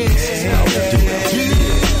it. This is how we do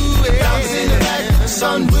it. Diamonds in the back,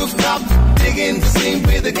 sunroof top, digging the scene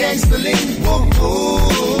with the gangster lean. Alright.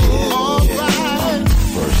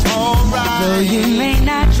 Though you may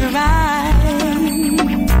not drive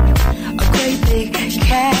a great big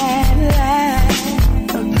Cadillac,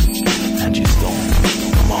 and you don't,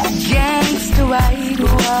 come on, gangsta white,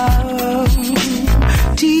 whoa,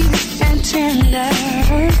 deep and tender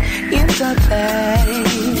in the bag.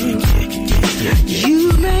 You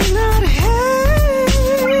may not have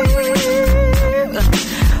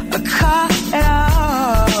a car at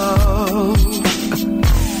all,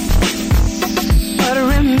 but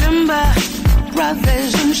remember,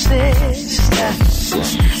 brothers and sisters,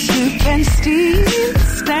 you can still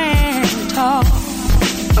stand tall.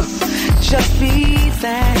 Just be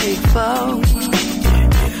thankful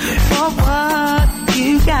for what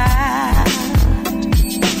you got.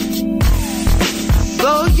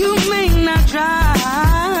 Though you may not drive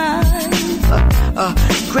a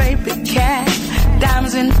great big cat,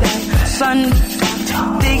 diamonds in the back, sun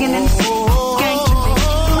digging in the gang to me.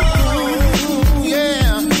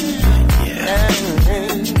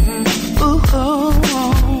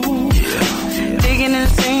 Digging in the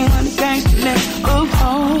scene when the gangsta live.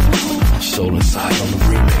 Soul Inside on the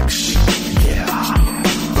remix. Yeah.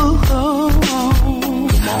 Come on.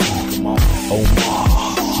 Omar.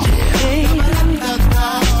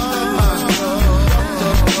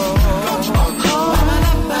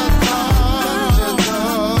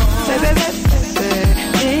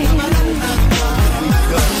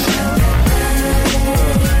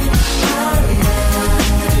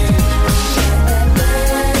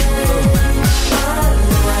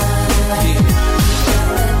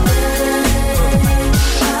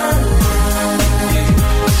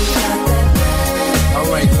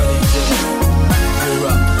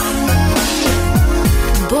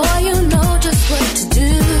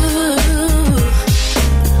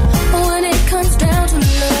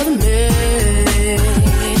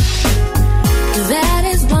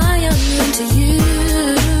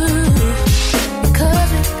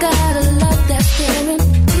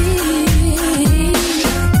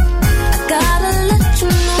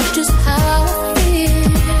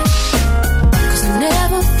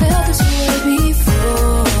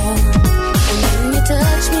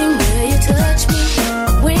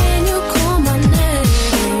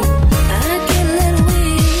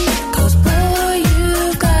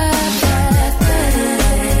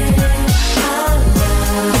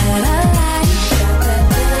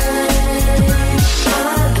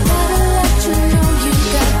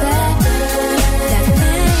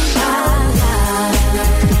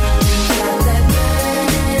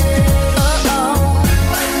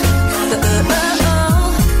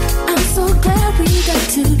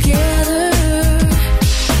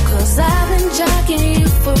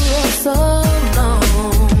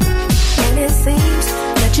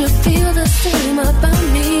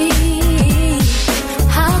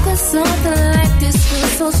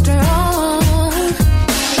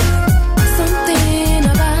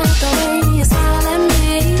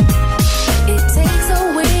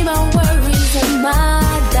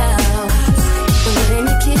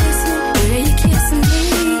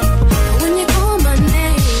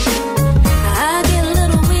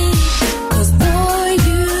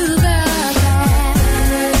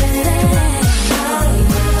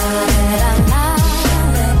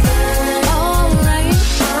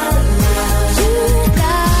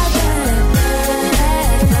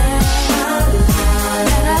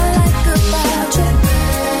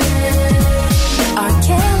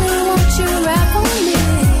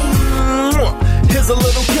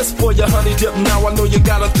 dip, now I know you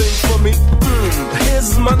got a thing for me.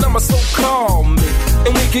 Here's my number, so call me,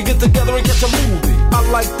 and we can get together and catch a movie. I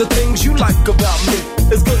like the things you like about me.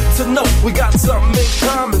 It's good to know we got something in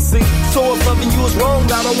common, see. So if loving you is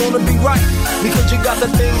wrong, I don't wanna be right, because you got the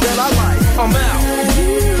thing that I like. I'm out.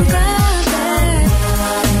 You got that,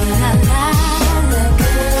 I like,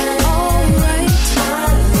 alright.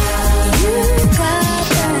 You got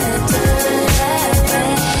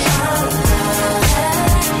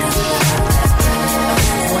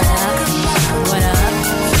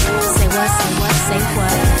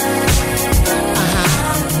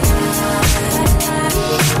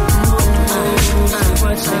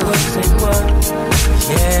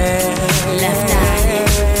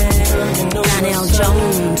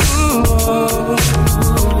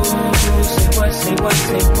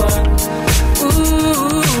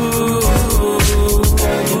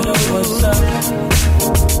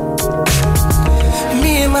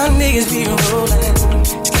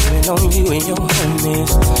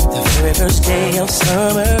first day of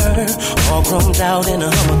summer, all grown out in a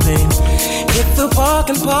Hummer, babe. Hit the park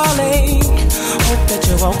and parlay. Hope that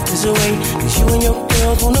you walk this way, 'cause you and your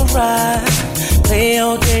girls wanna ride. Play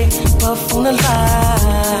all day, puff on the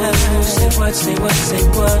line. Say what, say what, say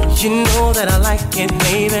what. You know that I like it,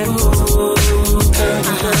 baby. Ooh, girl,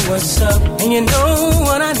 you know what's up, and you know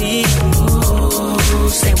what I need. Ooh,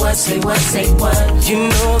 say what, say what, say what. You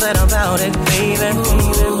know that I'm about it, baby.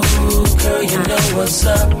 Ooh, girl, you know what's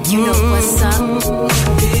up. You know what's up.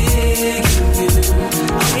 Big you,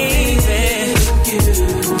 baby.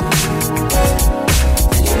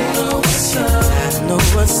 You know what's up. I know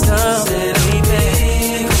what's up, baby.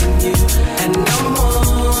 And I'm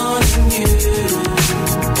on you.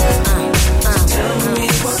 Tell me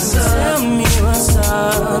what's up. Tell me what's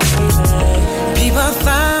up, baby. People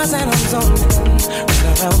thighs and I'm zoning.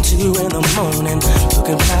 Right around 2 in the morning.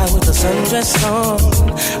 Looking fly with the sundress on.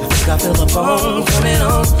 I think I feel the bone coming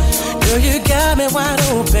on. Girl, you got me wide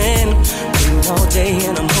open. Waiting all day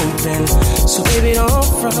and I'm hoping. So baby, don't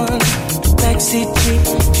front. Backseat Jeep,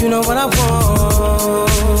 you know what I want.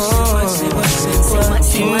 Say what, say what.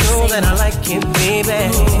 You know that I like it, baby.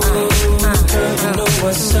 Girl, you know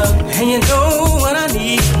what's up, and you know what I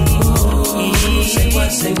need. Say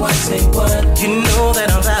what, say what, say what. You know that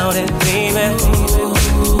I'm about it, baby.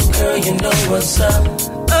 Girl, you know what's up.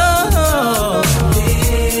 Oh,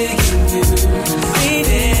 baby,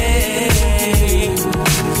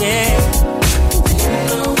 yeah. You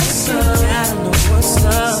know what's up. I know what's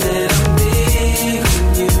up. Said I'm big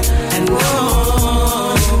on you and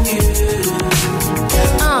on you.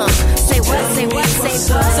 Say what, say what, say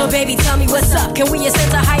what. So baby, tell me what's up. Can we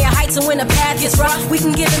ascend to higher heights, and when the path gets rough, we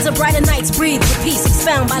can get into brighter nights. Breathe with peace,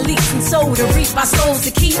 expound by leaps and soul to reach by souls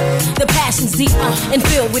to keep the passions deep and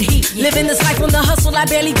filled with heat. Living this life on the hustle, I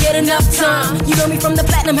barely get enough time. You know me from the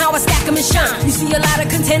platinum, how I stack 'em and shine. You see a lot of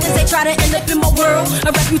contenders, they try to end up in my world.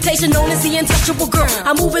 A reputation known as the untouchable girl.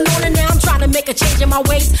 I'm moving on and now I'm trying to make a change in my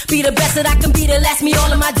ways. Be the best that I can be to last me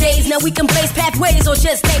all of my days. Now we can blaze pathways or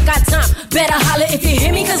just take our time. Better holler if you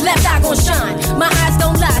hear me, 'cause left eye gon' shine. My eyes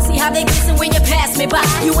don't lie, see how they glisten when you pass me by.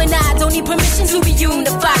 You and I don't need permission to be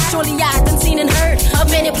unified. Surely I done seen and heard of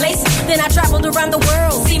many places. Then I traveled around the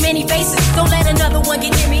world, see many faces. Don't let another one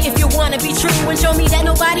get near me if you wanna be true, and show me that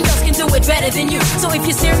nobody else can do it better than you. So if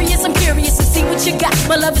you're serious, I'm curious to see what you got.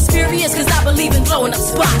 My love is furious, 'cause I believe in blowing up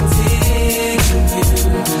spots.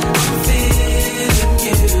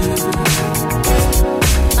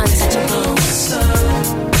 Untouchable.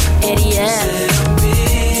 Eddie F.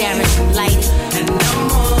 Darren Lighty.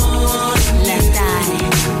 Left Eye.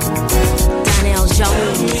 Donnell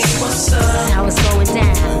Jones. How it's going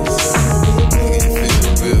down.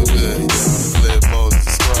 Real good. Flip Moses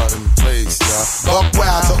squad in the place, y'all. Buck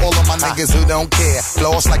wild to all of my niggas who don't care.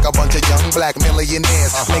 Floss like a bunch of young black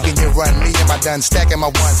millionaires. Making you run, me and my done stacking my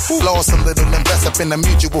ones. Floss a little, invest up in the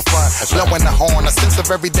mutual fund. Blowing the horn, a sense of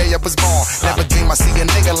every day I was born. Never dream I see a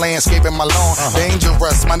nigga landscaping my lawn.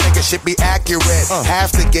 Dangerous, my nigga should be accurate.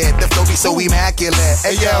 Have to get the flow be so immaculate.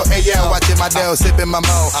 Hey yo, watching my dough, sipping my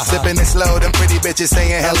mo. Sipping it slow, them pretty bitches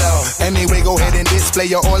saying hello. Anyway, go ahead and display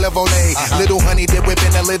your olive oil. Little honey dip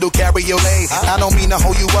whipping a little cabriolet. I don't mean to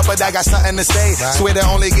hold you up, but I got something to say. Swear to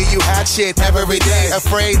only give you hot shit every day.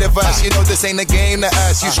 Afraid of us, you know this ain't a game to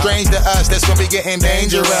us. You strange to us, that's when we getting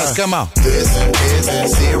dangerous. Come on. This isn't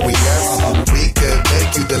serious. We could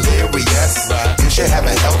make you delirious. You should have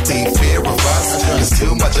a healthy fear of us. Cause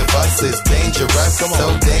too much of us is dangerous.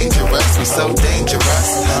 So dangerous, we so dangerous.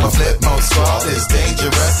 My flip mode squad is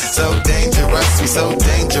dangerous. So dangerous, we so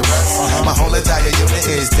dangerous. My whole entire unit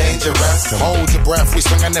is dangerous. Hold your breath, we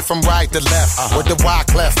swinging it from right to left. With the wide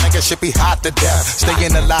clef, nigga should be hot to death.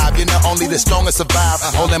 Staying alive, you know only the strongest survive.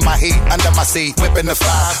 Holding my heat under my seat, whipping the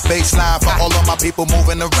fire. Baseline for all of my people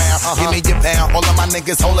moving around. Give me your pound, all of my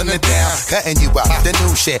niggas holding it down. Cutting you up, the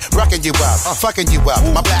new shit, rocking you up, fucking you up.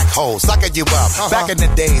 My black hole, sucking you up. Back in the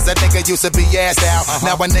days, a nigga used to be assed out.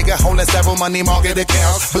 Now a nigga holding several money market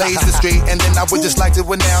accounts. Blaze the street, and then I would just like to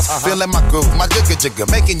announce. Feeling my groove, my jigga,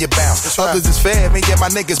 making you bounce. Others is fair, me and my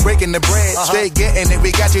niggas breaking the bread. Straight getting it,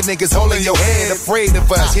 we got you niggas holding your head. Afraid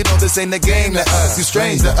of us, you know this ain't a game to us. You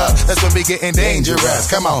strange to us, that's when we getting dangerous.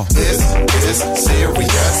 Come on. This is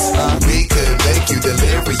serious. We could make you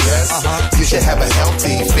delirious. You should have a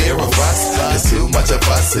healthy fear of us. Cause too much of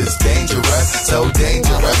us is dangerous. So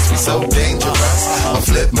dangerous, we so dangerous. My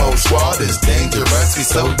flip mode squad is dangerous. We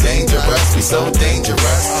so dangerous, we so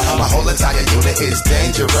dangerous. My whole entire unit is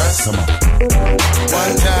dangerous. Come on.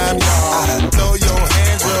 One time, y'all. Throw your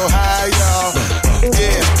hands real high, y'all.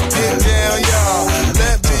 Yeah, get down, y'all.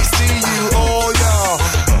 Let me see you all, y'all.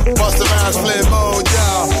 Bust around flip mode,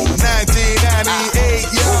 y'all.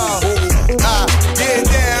 1998, y'all.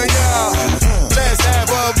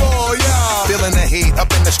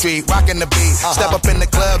 street, rocking the beat. Step up in the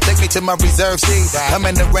club, take me to my reserve seat.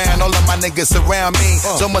 Coming around, all of my niggas surround me.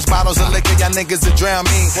 So much bottles of liquor, y'all niggas will drown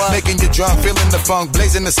me. Making you drunk, feeling the funk,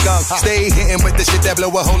 blazing the skunk. Stay hitting with the shit that blow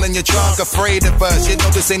a hole in your trunk. Afraid of us, you know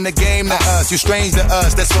this ain't the game to us. You strange to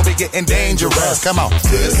us, that's why we getting dangerous. Come on.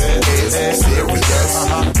 This is serious.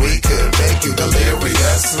 We could make you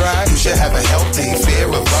delirious. You should have a healthy fear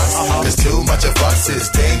of us. Cause too much of us is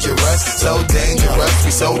dangerous. So dangerous, we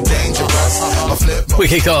so dangerous. We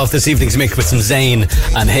kicked off this evening's mix with some Zayn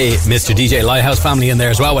and Hey Mr. DJ Lighthouse family in there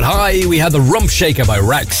as well. With Hi, we had the Rump Shaker by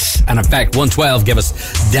Rex, and in fact 112 gave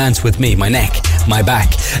us Dance With Me, My Neck, My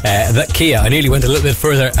Back. That Kia, I nearly went a little bit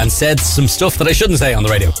further and said some stuff that I shouldn't say on the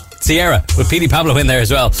radio. Sierra with Petey Pablo in there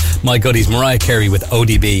as well. My goodies, Mariah Carey with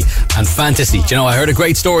ODB and Fantasy. Do you know, I heard a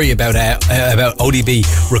great story about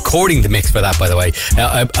ODB recording the mix for that, by the way.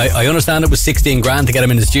 I understand it was 16 grand to get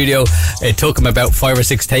him in the studio. It took him about 5 or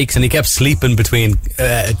 6 takes, and he kept sleeping between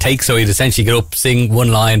takes, so he'd essentially get up, sing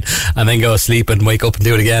one line and then go asleep and wake up and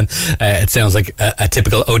do it again. It sounds like a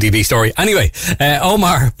typical ODB story. Anyway,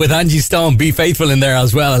 Omar with Angie Stone, Be Faithful in there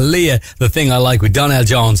as well. Leah, The Thing I Like with Donnell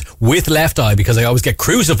Jones with Left Eye, because I always get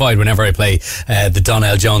crucified whenever I play the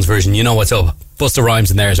Donnell Jones version. You know what's up. Busta Rhymes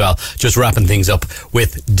in there as well, just wrapping things up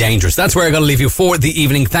with Dangerous. That's where I gotta leave you for the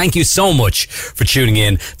evening. Thank you so much for tuning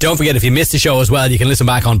in. Don't forget, if you missed the show as well, you can listen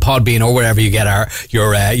back on Podbean or wherever you get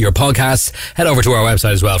your podcasts. Head over to our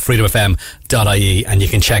website as well, freedomfm.ie, and you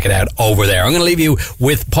can check it out over there. I'm gonna leave you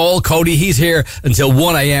with Paul Cody. He's here until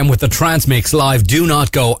 1am with the Trance Mix live. Do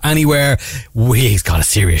not go anywhere. He's got a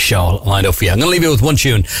serious show lined up for you. I'm gonna leave you with one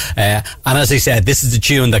tune, and as I said, this is the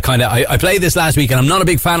tune that kind of I played this last week, and I'm not a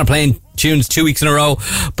big fan of playing tunes 2 weeks in a row,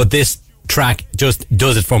 but this track just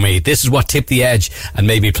does it for me. This is what tipped the edge and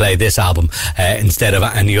made me play this album instead of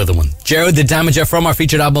any other one. Jared the Damager from our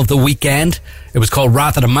featured album of the weekend. It was called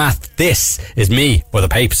Wrath of the Math. This is Me or the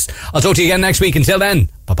Papes. I'll talk to you again next week. Until then,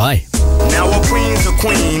 bye-bye. Now a queen's a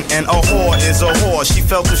queen and a whore is a whore. She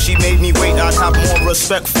felt if she made me wait, I'd have more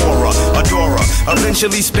respect for her, adore her.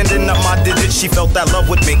 Eventually spending up my digits, she felt that love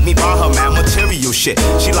would make me buy her mad material shit.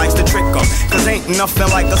 She likes to trick 'em, cause ain't nothing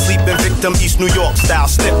like a sleeping victim, East New York style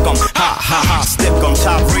stick 'em. Ha ha ha, stick 'em,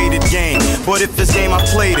 top rated game. But if this game I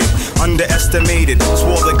played it, underestimated,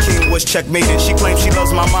 swore the king was checkmated. She claims she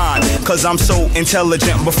loves my mind, cause I'm so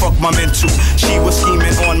intelligent, but fuck my mental. She was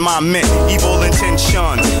scheming on my mint, evil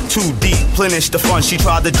intentions, too deep, plenish the fun. She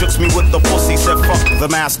tried to jukes me with the pussy, said fuck the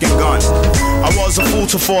mask and gun. I was a fool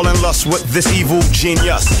to fall in lust with this evil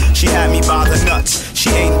genius. She had me by the nuts.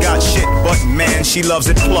 She ain't got shit, but man, she loves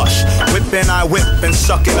it plush. Whipping I whip and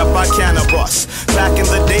sucking up I cannabis. Back in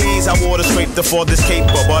the days, I wore the scraper for this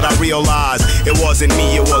caper, but I realized it wasn't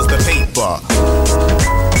me, it was the paper.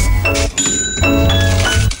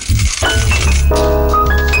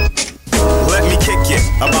 Let me kick it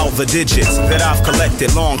about the digits that I've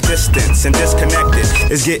collected. Long distance and disconnected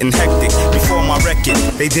is getting hectic. Before my record,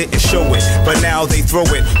 they didn't show it, but now they throw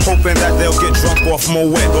it, hoping that they'll get drunk off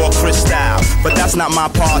Moet or Cristal. But that's not my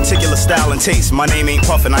particular style and taste. My name ain't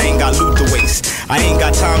Puffin', I ain't got loot to waste. I ain't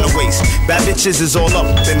got time to waste. Bad bitches is all up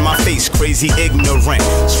in my face, crazy ignorant,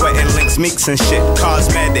 sweating links, meeks and shit,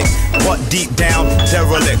 cosmetic, but deep down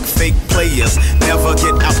derelict. Fake players never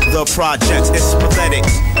get out the projects. It's pathetic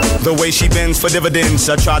the way she bends for dividends.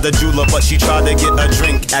 I tried to jewel her, but she tried to get a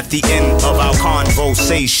drink at the end of our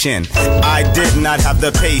conversation. I did not have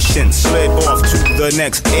the patience, slid off to the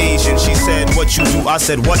next Asian. She said, what you do? I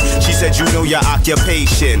said, what? She said, you know your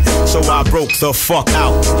occupation. So I broke the fuck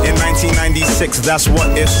out. In 1996, that's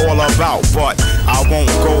what it's all about, but I won't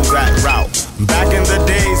go that route. Back in the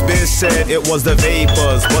days, Biz said it was the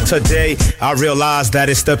vapors, but today I realize that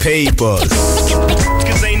it's the papers.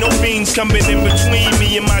 Cause ain't no beans coming in between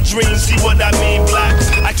me and my dreams. See what I mean, black?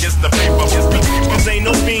 I kiss the paper. Cause ain't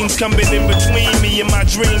no beans coming in between me and my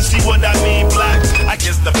dreams. See what I mean, black? I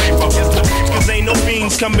kiss the paper. Cause ain't no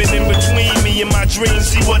beans coming in between me and my dreams.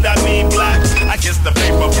 See what I mean, black? I kiss the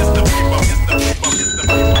paper. Kiss the paper. Kiss the paper. Kiss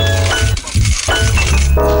the paper.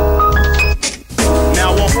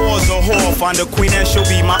 Now a whore's a whore, find a queen and she'll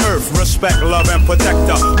be my earth. Respect, love, and protect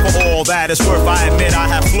her for all that it's worth. I admit I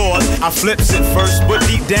have flaws, I flips it first, but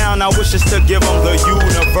deep down I wish it's to give them the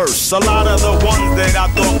universe. A lot of the ones that I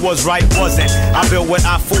thought was right wasn't. I built what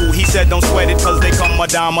I fool, he said don't sweat it cause they come a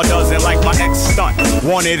dime a dozen. Like my ex-stunt,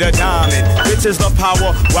 wanted a diamond. Bitches love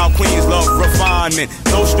power while queens love refinement.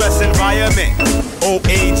 No stress environment. old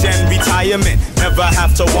age and retirement. Never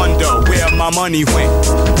have to wonder where my money went.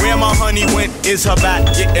 Where my honey went is her back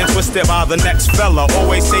getting twisted by the next fella.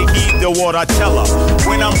 Always say heed the word I tell her.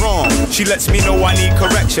 When I'm wrong, she lets me know I need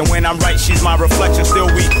correction. When I'm right, she's my reflection. Still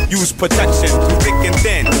we use protection through thick and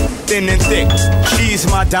thin and thick. She's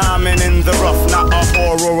my diamond in the rough, not a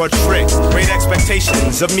horror or a trick. Great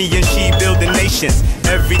expectations of me and she building nations.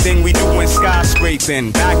 Everything we do in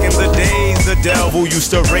skyscraping. Back in the days, the devil used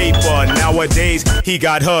to rape her. Nowadays, he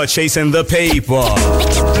got her chasing the paper.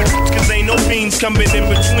 Cause ain't no fiends coming in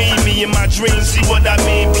between me and my dreams. See what I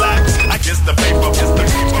mean, black? I guess the paper.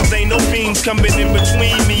 Cause ain't no fiends coming in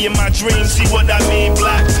between me and my dreams. See what I mean,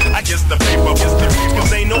 black? I guess the paper.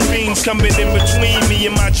 Cause ain't no fiends coming in between me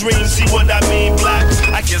and my dreams. See what I mean, black?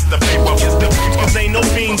 I guess the paper. Cause ain't no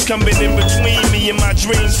fiends coming in between me and my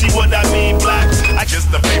dreams. See what I mean, black? I guess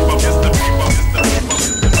the paper.